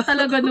tanga-tanga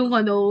talaga nung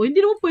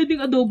Hindi naman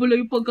pwedeng adobo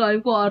lang yung pagkain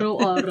ko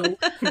araw-araw.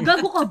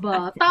 Gago ka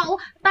ba?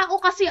 Tao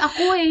kasi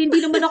ako eh. Hindi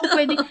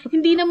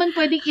naman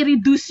pwedeng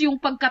i-reduce yung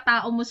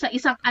pagkatao mo sa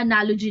isang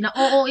analogy na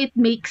oo, it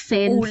makes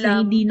sense.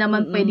 Na hindi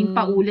naman pwedeng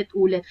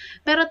paulit-ulit.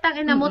 Pero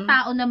tangina mo,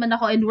 tao naman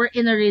ako and we're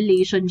in a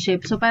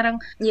relationship. So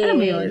parang, alam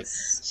mo yun?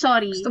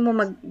 Sorry. Gusto mo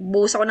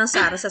magbuhos ako ng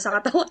sarasa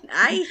sa katawan?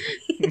 Ay!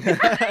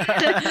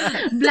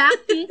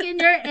 Blackpink in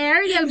your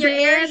area,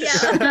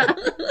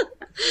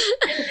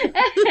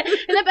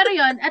 pero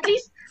yun, at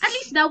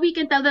least now we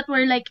can tell that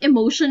we're like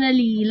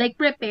emotionally like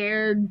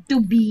prepared to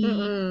be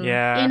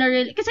in a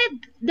real, kasi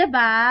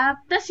diba,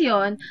 tas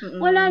yun,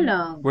 wala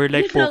lang. We're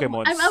like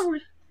Pokemons.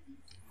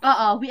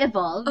 We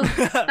evolve.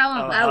 Tama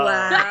ba?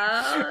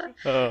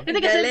 Wow. Hindi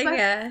kasi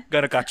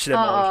gotta catch them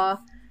all.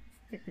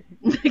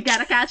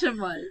 Gotta catch them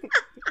all.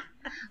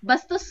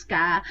 Bastos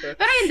ka.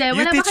 Pero hindi,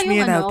 wala ba kayong You teach me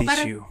and I'll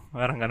teach you.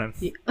 Parang ganun.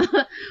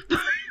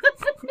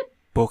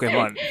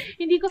 Pokemon.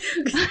 Hindi ko...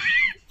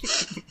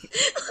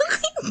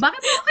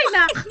 Bakit mo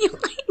kailangan yung...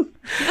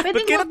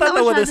 Ba't kaya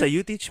natatawa doon sa you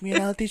teach me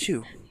and I'll teach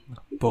you?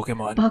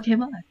 Pokemon.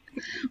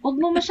 Huwag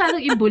mo masyadong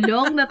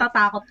ibulong,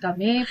 natatakot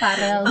kami.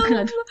 Parang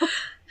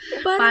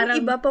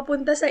iba,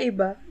 papunta sa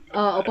iba.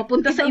 Oo,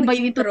 papunta sa iba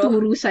yung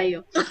ituturo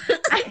sa'yo.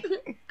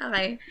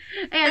 Okay.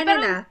 Ayan,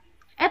 pero,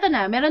 eto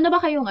na, meron na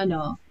ba kayong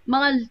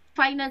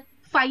mga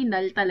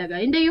final talaga.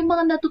 Hindi yung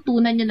mga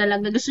natutunan nyo na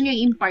lang na gusto nyo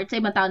i-impart sa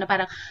ibang tao na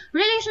parang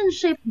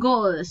relationship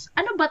goals.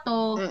 Ano ba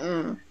to?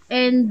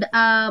 And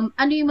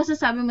ano yung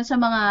masasabi mo sa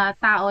mga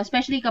tao,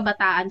 especially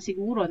kabataan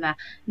siguro na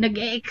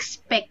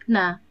nag-e-expect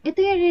na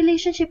ito yung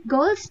relationship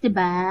goals, 'di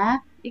ba?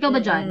 Ikaw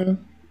ba, John?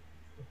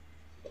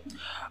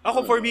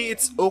 Ako, for me,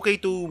 it's okay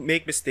to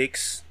make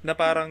mistakes na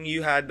parang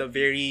you had a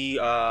very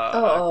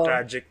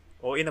tragic.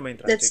 Naman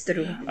yung tragic. That's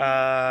true.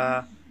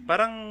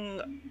 Parang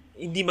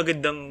hindi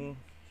magandang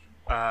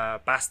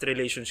past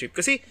relationship.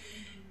 Kasi,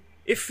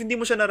 if hindi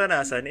mo siya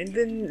naranasan, and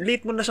then,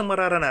 late mo na siyang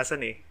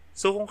mararanasan eh.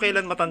 So, kung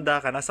kailan matanda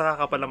ka, nasa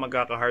ka pala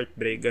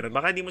magkaka-heartbreak, ganun.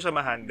 Baka hindi mo siya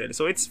ma-handle.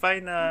 So, it's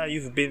fine na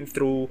you've been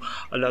through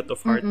a lot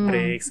of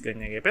heartbreaks,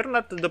 ganyan. Pero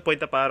not to the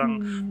point na parang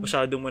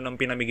masyado mo nang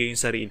pinamigay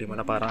yung sarili mo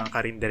na parang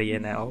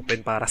karinderya na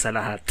open para sa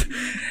lahat.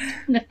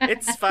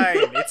 It's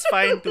fine. It's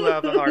fine to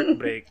have a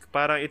heartbreak.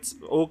 Parang it's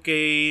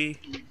okay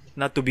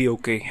not to be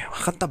okay.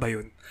 Kanta ba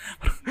yun?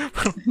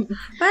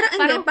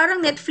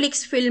 Parang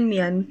Netflix film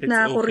yan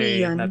na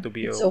Korean. Not to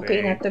be okay. It's okay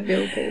not to be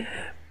okay.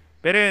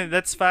 Pero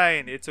that's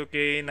fine. It's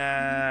okay na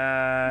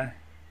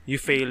you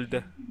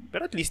failed.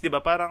 Pero at least, di ba,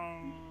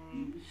 parang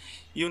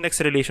yung next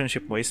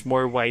relationship mo is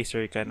more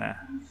wiser ka na.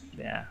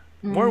 Yeah.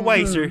 More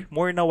wiser.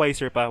 More na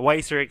wiser pa.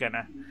 Wiser ka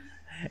na.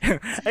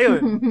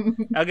 Ayun.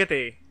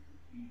 Agate.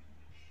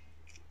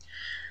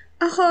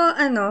 Ako,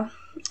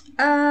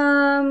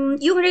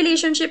 yung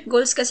relationship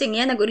goals kasi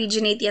nga,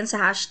 nag-originate yan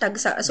sa hashtag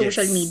sa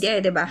social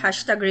media, diba?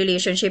 Hashtag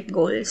relationship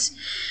goals.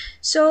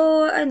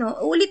 So,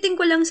 ulitin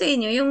ko lang sa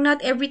inyo, yung not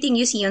everything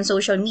you see on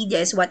social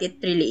media is what it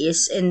really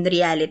is in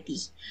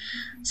reality.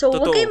 So,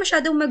 huwag kayo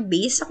masyadong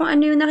mag-base sa kung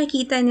ano yung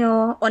nakikita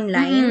nyo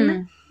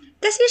online.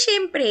 Kasi,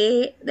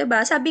 syempre,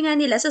 diba, sabi nga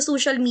nila sa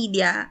social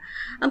media,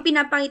 ang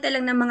pinapakita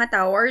lang ng mga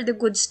tao are the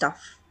good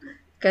stuff.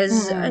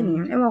 Because,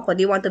 ewan ko,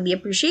 they want to be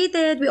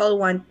appreciated. We all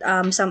want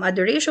some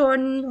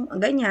adoration.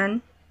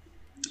 Ganyan.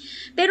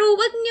 Pero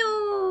wag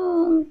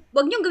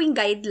nyo gawing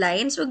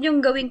guidelines. Wag nyo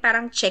gawing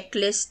parang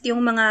checklist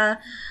yung mga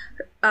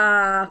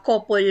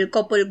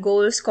couple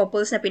goals,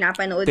 couples na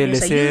pinapanood nyo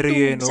sa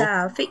YouTube, no?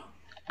 Sa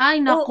Ay,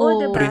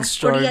 naku. Diba?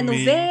 Korean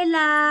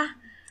novela.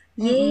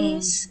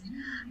 Yes.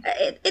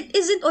 It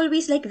isn't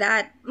always like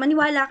that.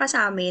 Maniwala ka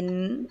sa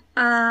amin.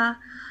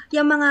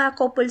 Yung mga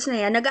couples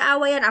na yan,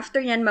 nag-aaway yan after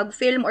yan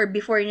mag-film or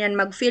before yan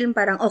mag-film,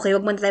 parang, okay,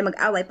 wag muna tayo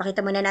mag-aaway,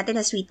 pakita muna natin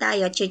na sweet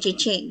tayo,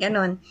 che-che-che,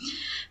 ganon.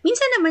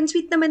 Minsan naman,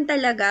 sweet naman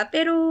talaga,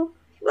 pero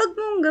wag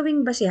mong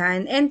gawing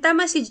basihan. And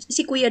tama si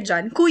Kuya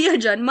John,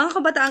 mga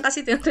kabataan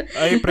kasi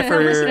I prefer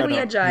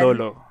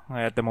Lolo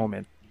at the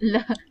moment.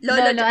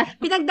 Lolo.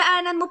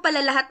 Pinagdaanan mo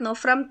pala lahat, no?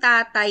 From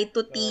tatay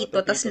to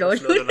tito, tas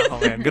lolo.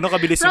 Ganon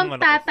kabilis yung From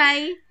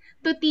tatay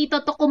to tito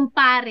to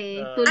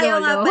kumpare to lolo.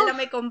 Ayaw nga pala,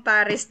 may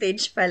kumpare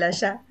stage pala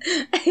siya.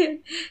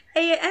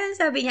 Ayun,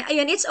 sabi niya,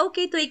 ayun, it's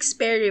okay to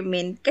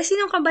experiment. Kasi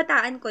nung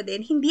kabataan ko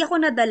din, hindi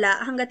ako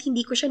nadala hanggat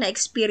hindi ko siya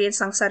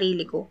na-experience ng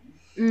sarili ko.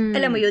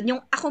 Alam mo yun,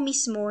 yung ako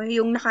mismo,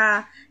 yung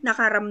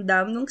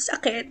nakaramdam nung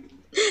sakit,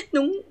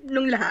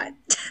 nung lahat.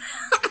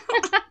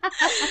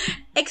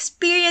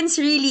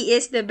 Experience really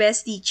is the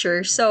best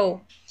teacher.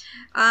 So,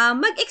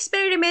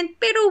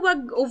 mag-experiment pero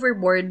wag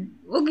overboard.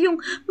 Wag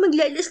yung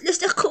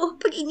maglalaslas ako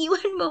pag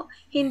iniwan mo.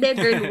 Hindi,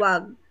 girl,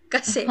 wag.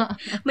 Kasi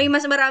may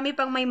mas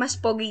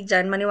pogi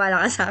dyan,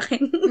 maniwala ka sa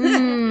akin.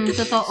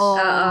 Totoo.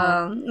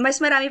 Mas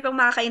marami pang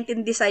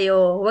makakaintindi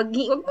sa'yo. Wag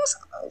mo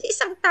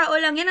isang tao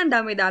lang yan, ang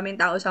dami-daming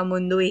tao sa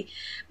mundo eh.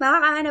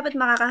 Makakahanap at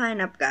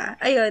makakahanap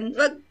ka. Ayun,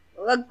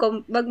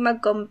 wag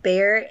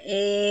mag-compare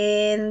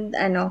and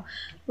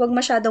wag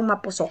masyadong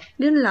mapusok.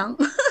 Yun lang.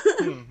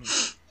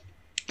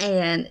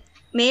 Ayan.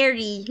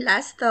 Mary,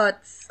 last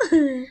thoughts.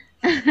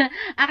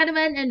 Ako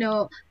naman,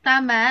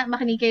 tama,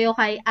 makinig kayo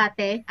kay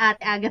Ate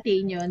Agathe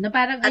nyo, na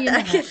parang,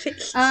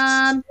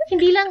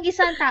 hindi lang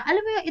isang tao.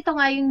 Alam mo ito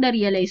nga yung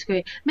na-realize ko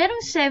eh.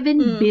 Merong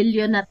 7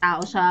 billion na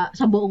tao sa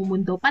buong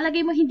mundo.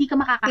 Palagay mo, hindi ka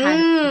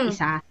makakahanap ng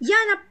isa.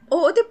 Yan,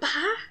 oo,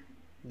 diba?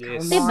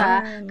 Yes.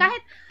 Diba?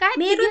 Kahit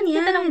bigyan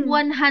kita ng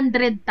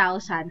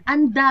 100,000,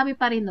 ang dami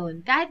pa rin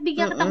nun. Kahit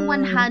bigyan kita ng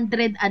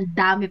 100, ang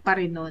dami pa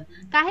rin nun.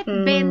 Kahit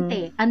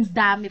 20, ang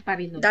dami pa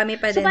rin nun. Dami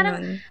pa din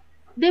nun.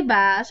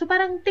 Diba? So,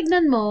 parang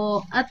tignan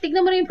mo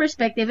rin yung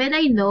perspective. And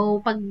I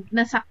know, pag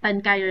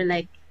nasaktan ka, you're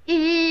like,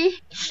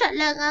 siya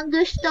lang ang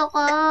gusto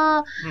ko.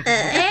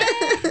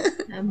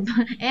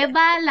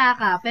 Bala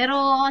ka. Pero,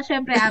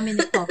 syempre, amin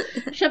ito.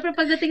 Syempre,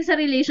 pagdating sa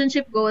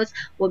relationship goals,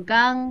 wag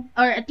kang,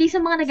 or at least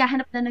sa mga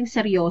naghahanap na ng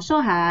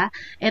seryoso, ha?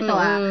 Ito,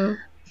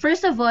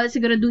 first of all,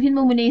 siguraduhin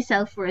mo muna yung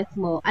self-worth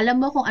mo.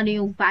 Alam mo kung ano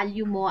yung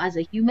value mo as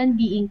a human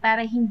being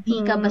para hindi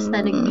ka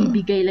basta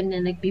nagbibigay lang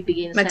na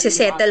nagbibigay ng sarili.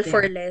 Magsisettle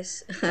for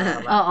less.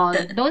 Oo.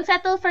 Don't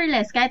settle for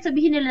less. Kahit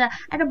sabihin nila,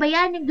 ano ba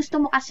yan yung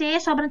gusto mo kasi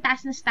sobrang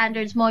taas na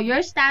standards mo.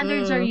 Your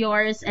standards are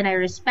yours and I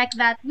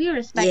respect that. We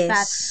respect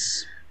that.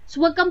 So,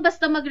 wag kang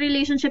basta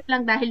mag-relationship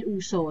lang dahil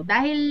uso.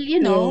 Dahil,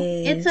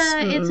 it's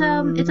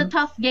a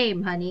tough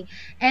game, honey.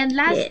 And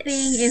last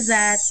thing is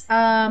that,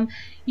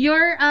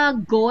 your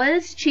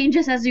goals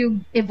changes as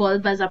you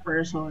evolve as a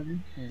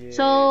person. Yes.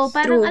 So,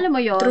 parang alam mo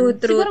yun.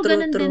 Siguro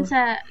ganun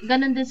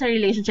din sa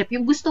relationship.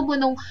 Yung gusto mo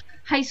nung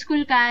high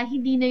school ka,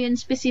 hindi na yun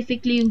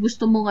specifically yung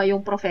gusto mo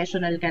ngayong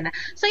professional ka na.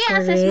 So,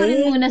 assess mo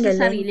rin muna sa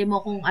sarili mo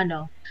kung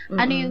ano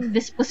yung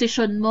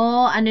disposition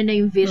mo, ano na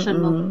yung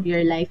vision mo of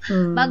your life,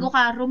 bago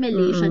ka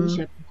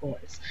relationship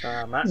goals.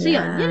 Tama. So,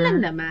 yun lang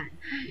naman.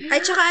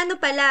 At saka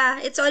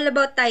it's all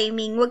about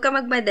timing. Huwag ka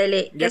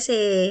magmadali.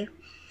 Kasi,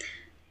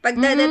 pag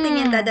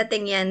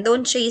dadating yan,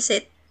 don't chase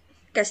it.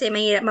 Kasi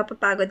mahirap,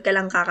 mapapagod ka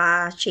lang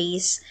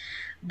kaka-chase.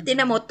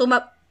 Tingnan mo,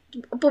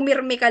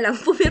 pumirme ka lang.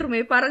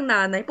 Pumirme, parang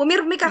nanay.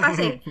 Pumirme ka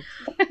kasi.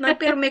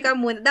 Napirme ka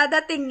muna.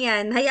 Dadating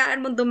yan.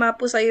 Hayaan mong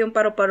dumapo sa'yo yung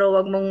paro-paro.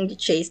 Wag mong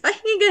chase. Ay,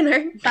 hindi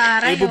ganun.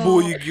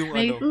 Bubuyog yung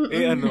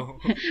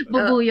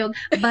Bubuyog.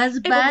 Buzz.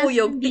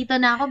 Dito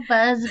na ako,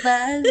 buzz.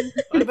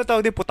 Ano ba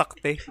tawag din?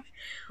 Putakte?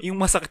 Yung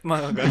masakit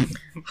mga ganun.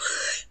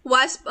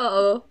 Wasp,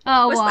 oo.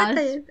 Wasp.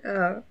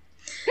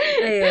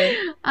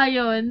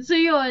 Ayun. So,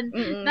 yun.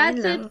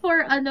 That's it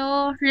for,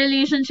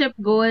 relationship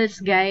goals,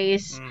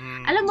 guys.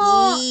 Alam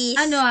mo,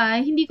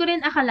 hindi ko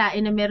rin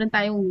akalain na meron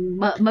tayong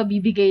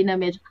mabibigay na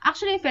medyo.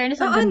 Actually, in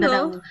fairness, ang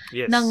ganda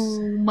ng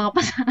mga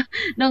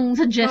ng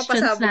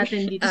suggestions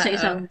natin dito sa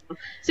isang.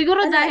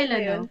 Siguro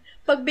dahil,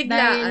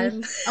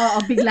 pagbiglaan.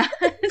 Biglaan.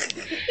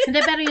 Hindi,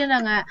 pero yun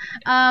na nga.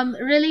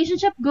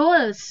 Relationship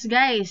goals,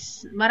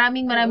 guys.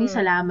 Maraming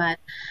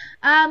salamat.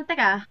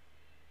 Teka,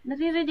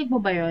 naririnig mo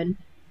ba yun?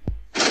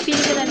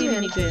 Feeling ko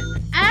naririnig ko yun.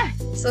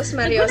 Sos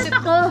Marios.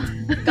 Ako.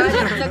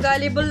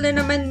 Nag-gullible na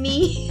naman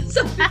ni.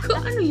 Sabi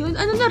ko, ano yun?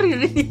 Ano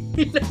naririnig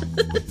nila?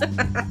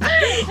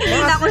 Hindi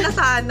na ako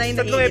nasanay.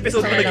 3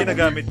 episode mo na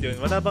ginagamit yun.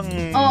 Wala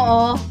bang...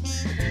 Oo.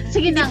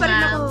 Sige na nga. Hindi pa rin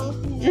ako.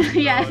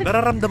 Yeah.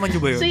 Nararamdaman nyo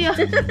ba yun? So yun.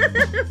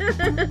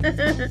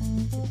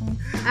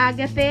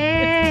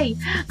 Agathe!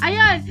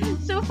 Ayun!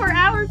 So for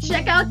our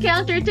checkout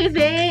counter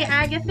today,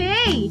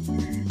 Agathe!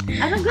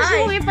 Anong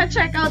gusto mo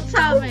ipa-check out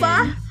sa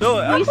amin? No,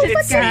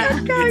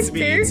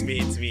 it's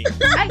me.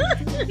 Ay,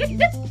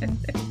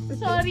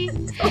 sorry.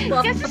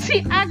 Kasi si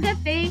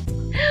Agathe,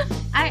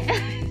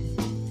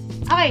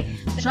 okay,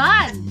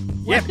 John,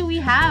 what do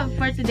we have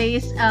for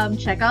today's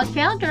checkout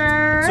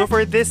counter? So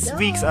for this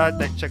week's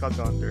checkout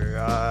counter,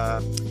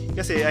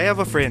 kasi I have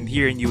a friend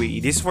here in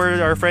UAE. This is for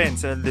our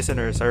friends and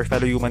listeners, our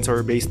fellow humans who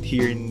are based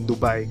here in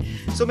Dubai.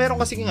 So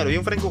meron kasi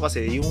yung friend ko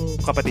kasi, yung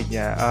kapatid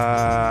niya,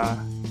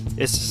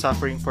 is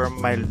suffering from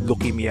mild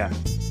leukemia.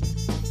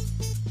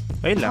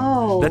 Ayun lang.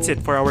 That's it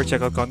for our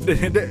checkout count.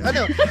 Hindi.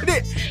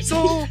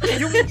 So,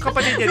 yung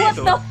kapatid niya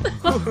dito,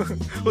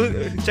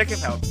 check him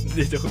out.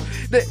 Dito.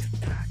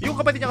 Yung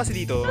kapatid niya kasi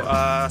dito,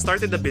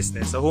 started a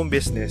business, a home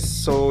business.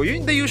 So,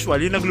 yun the usual,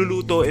 yung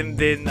nagluluto and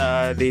then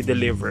they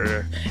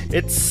deliver.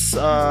 It's,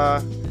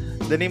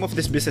 the name of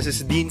this business is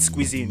Dean's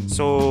Cuisine.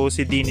 So,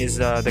 si Dean is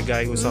the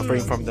guy who's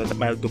suffering from the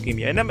mild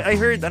leukemia. And I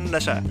heard,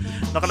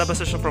 nakalabas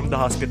na siya from the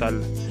hospital.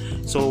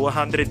 So,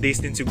 100 days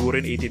din siguro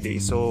in 80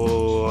 days.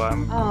 So,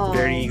 I'm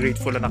very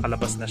grateful na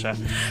nakalabas na siya.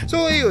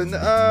 So, ayun,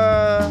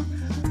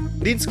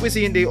 Dean's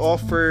Cuisine, they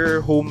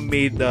offer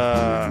homemade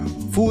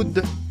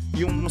food.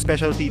 Yung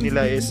specialty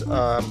nila is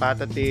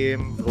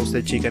patatim,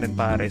 roasted chicken, and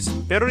pares.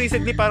 Pero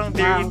recently, parang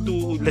they're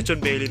into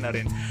lechon belly na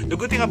rin. The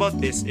good thing about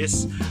this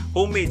is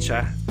homemade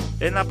siya.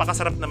 And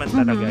napakasarap naman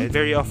talaga.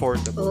 Very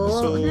affordable.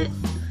 So,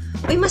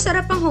 Ay,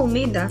 masarap ang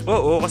homemade, ah.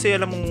 Oo, kasi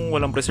alam mong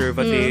walang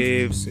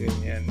preservatives.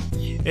 Yan.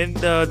 And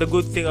the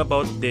good thing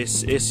about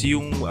this is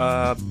yung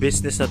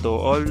business na to,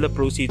 all the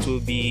proceeds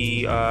will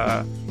be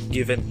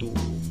given to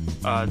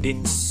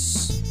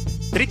Dean's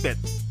treatment.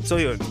 So,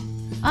 yun.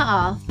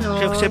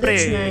 Siyempre,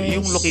 nice.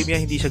 Yung leukemia,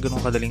 hindi siya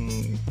ganun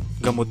kadaling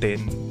gamutin.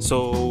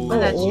 So,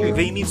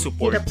 they need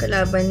support. Hirap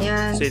kalaban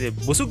yan. So,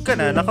 busog ka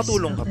na,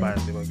 nakatulong ka pa.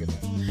 Diba?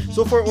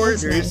 So, for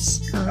orders,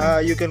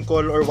 you can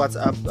call or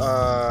WhatsApp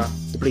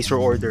to place your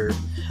order.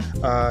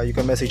 You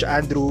can message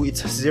Andrew.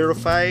 It's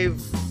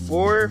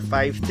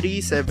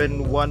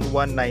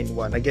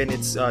 054-537-1191. Again,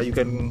 it's you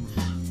can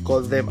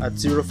call them at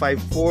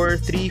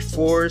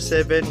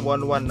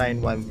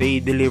 054-347-1191. They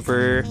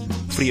deliver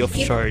free of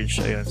charge.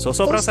 Ayun. So,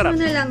 sobrang sarap.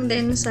 Post mo na lang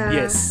din sa...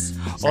 Yes.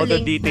 All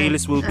the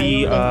details will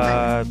be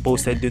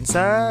posted dun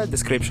sa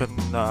description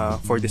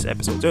for this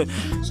episode.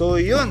 So,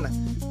 yun.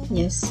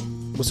 Yes.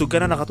 Busog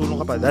ka na,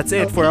 nakatulong ka pa. That's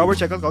it for our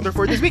Check Out Counter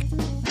for this week.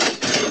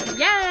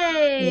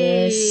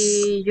 Yay! Yes.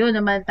 Yun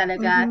naman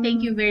talaga.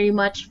 Thank you very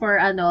much for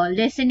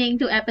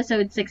listening to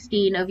episode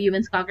 16 of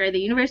Humans Conquer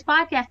the Universe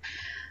podcast.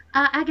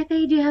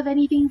 Agatha, do you have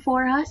anything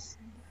for us?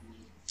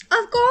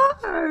 Of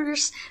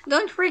course!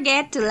 Don't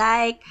forget to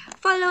like,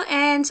 follow,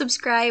 and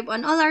subscribe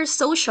on all our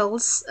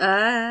socials.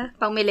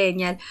 Pang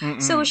millennial.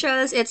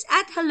 Socials, it's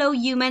at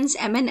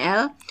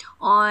HelloHumansMNL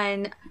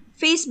on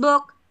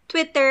Facebook,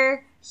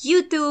 Twitter,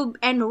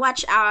 YouTube, and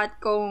watch out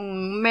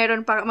kung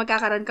meron pa,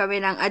 magkakaroon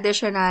kami ng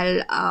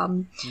additional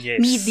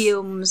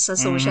mediums sa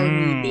social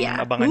media.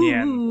 Abangan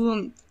yan.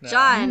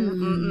 John.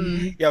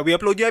 Yeah, we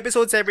upload new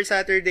episodes every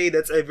Saturday.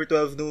 That's every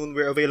 12 noon.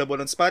 We're available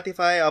on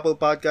Spotify, Apple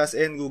Podcasts,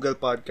 and Google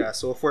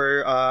Podcasts. So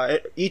for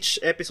each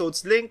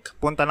episode's link,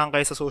 punta lang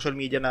kayo sa social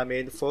media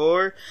namin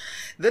for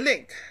the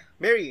link.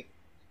 Mary?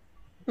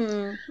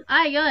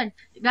 Ayun.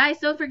 Guys,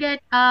 don't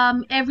forget,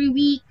 every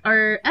week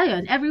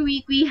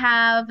we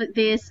have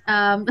this,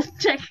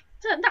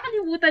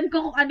 nakalimutan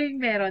ko kung ano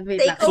yung meron.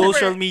 Wait lang.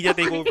 Social media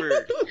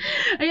takeover.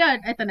 Ayun,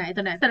 ito na.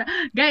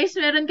 Guys,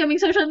 meron kaming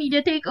social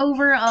media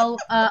takeover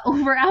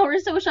over our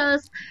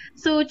socials.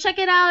 So, check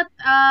it out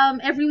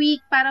every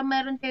week para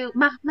meron kayo,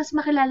 mas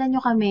makilala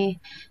nyo kami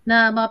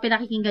na mga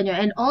pinakikinggan nyo.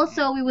 And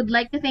also, we would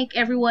like to thank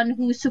everyone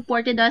who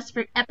supported us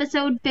for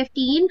episode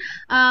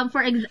 15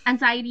 for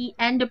anxiety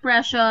and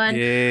depression.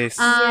 Yes.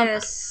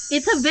 Yes.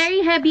 It's a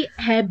very heavy,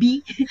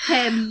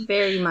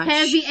 very much.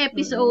 Heavy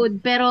episode,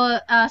 pero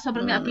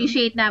sobrang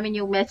na-appreciate namin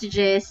yung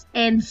messages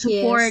and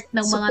support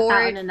ng mga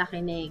tao na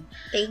nakinig.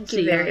 Thank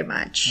you very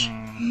much.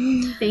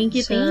 Thank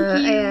you. So,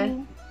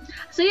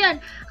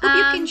 yan. Hope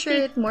you can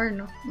share it more,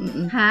 no?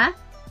 Ha?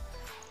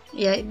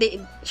 Yeah,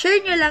 share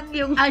nyo lang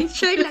yung...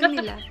 share lang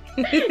nila.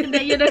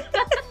 Hindi, yun.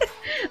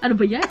 Ano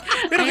ba yan?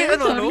 Pero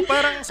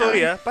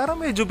parang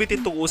medyo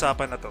bitin tong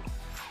usapan na to.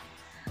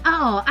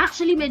 Oo,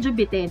 actually medyo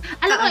bitin.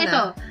 Alam mo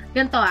ito,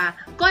 ganito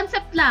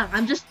concept lang.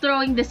 I'm just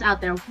throwing this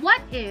out there. What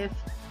if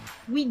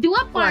we do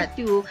a part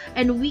 2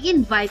 and we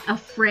invite a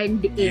friend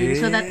in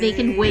so that they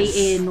can weigh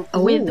in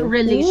with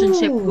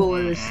relationship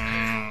goals,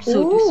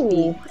 so to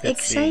speak.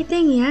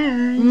 Exciting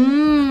yan.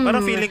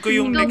 Parang feeling ko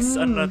yung next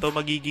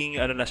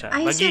magiging na siya.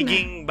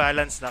 Magiging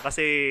balance na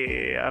kasi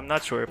I'm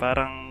not sure.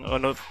 Parang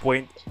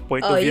point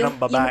of view ng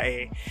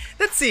babae.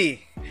 Let's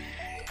see.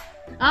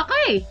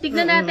 Okay,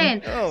 tignan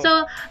natin.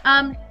 So,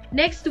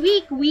 next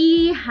week,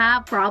 we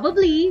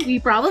probably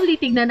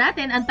tignan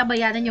natin ang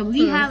tabayanan nyo.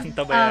 We have...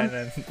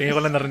 tabayanan. Tingin ko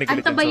lang narinig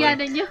ulit. Ang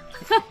tabayanan nyo.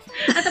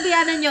 Ang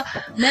tabayanan nyo.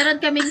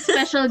 Meron kaming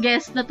special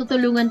guest na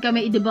tutulungan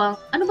kami i-debunk.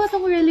 Ano ba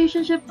itong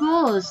relationship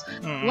goals?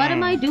 What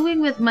am I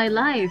doing with my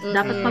life?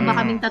 Dapat pa ba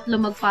kaming tatlo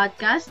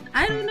mag-podcast?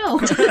 I don't know.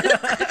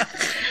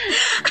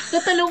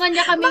 Tutulungan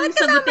niya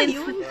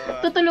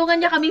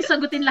kaming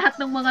sagutin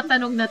lahat ng mga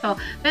tanong na to.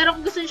 Pero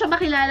kung gusto niyo siya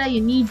makilala, you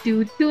need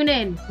to tune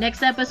in.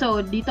 Next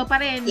episode, dito pa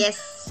rin.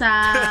 Yes. Sa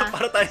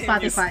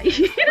Spotify.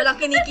 Walang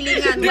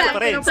kinikilingan.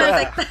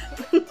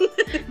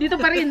 Dito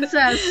pa rin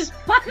sa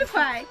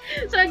Spotify.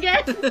 So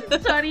again,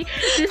 sorry,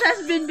 this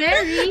has been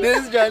Mary.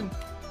 This is John.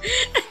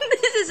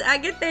 This is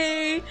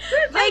Agatha.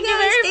 Bye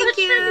guys, thank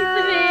you.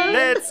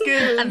 Let's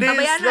kill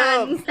this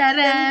love.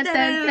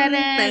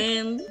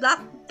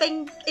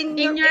 Blackpink in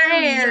your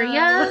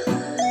area.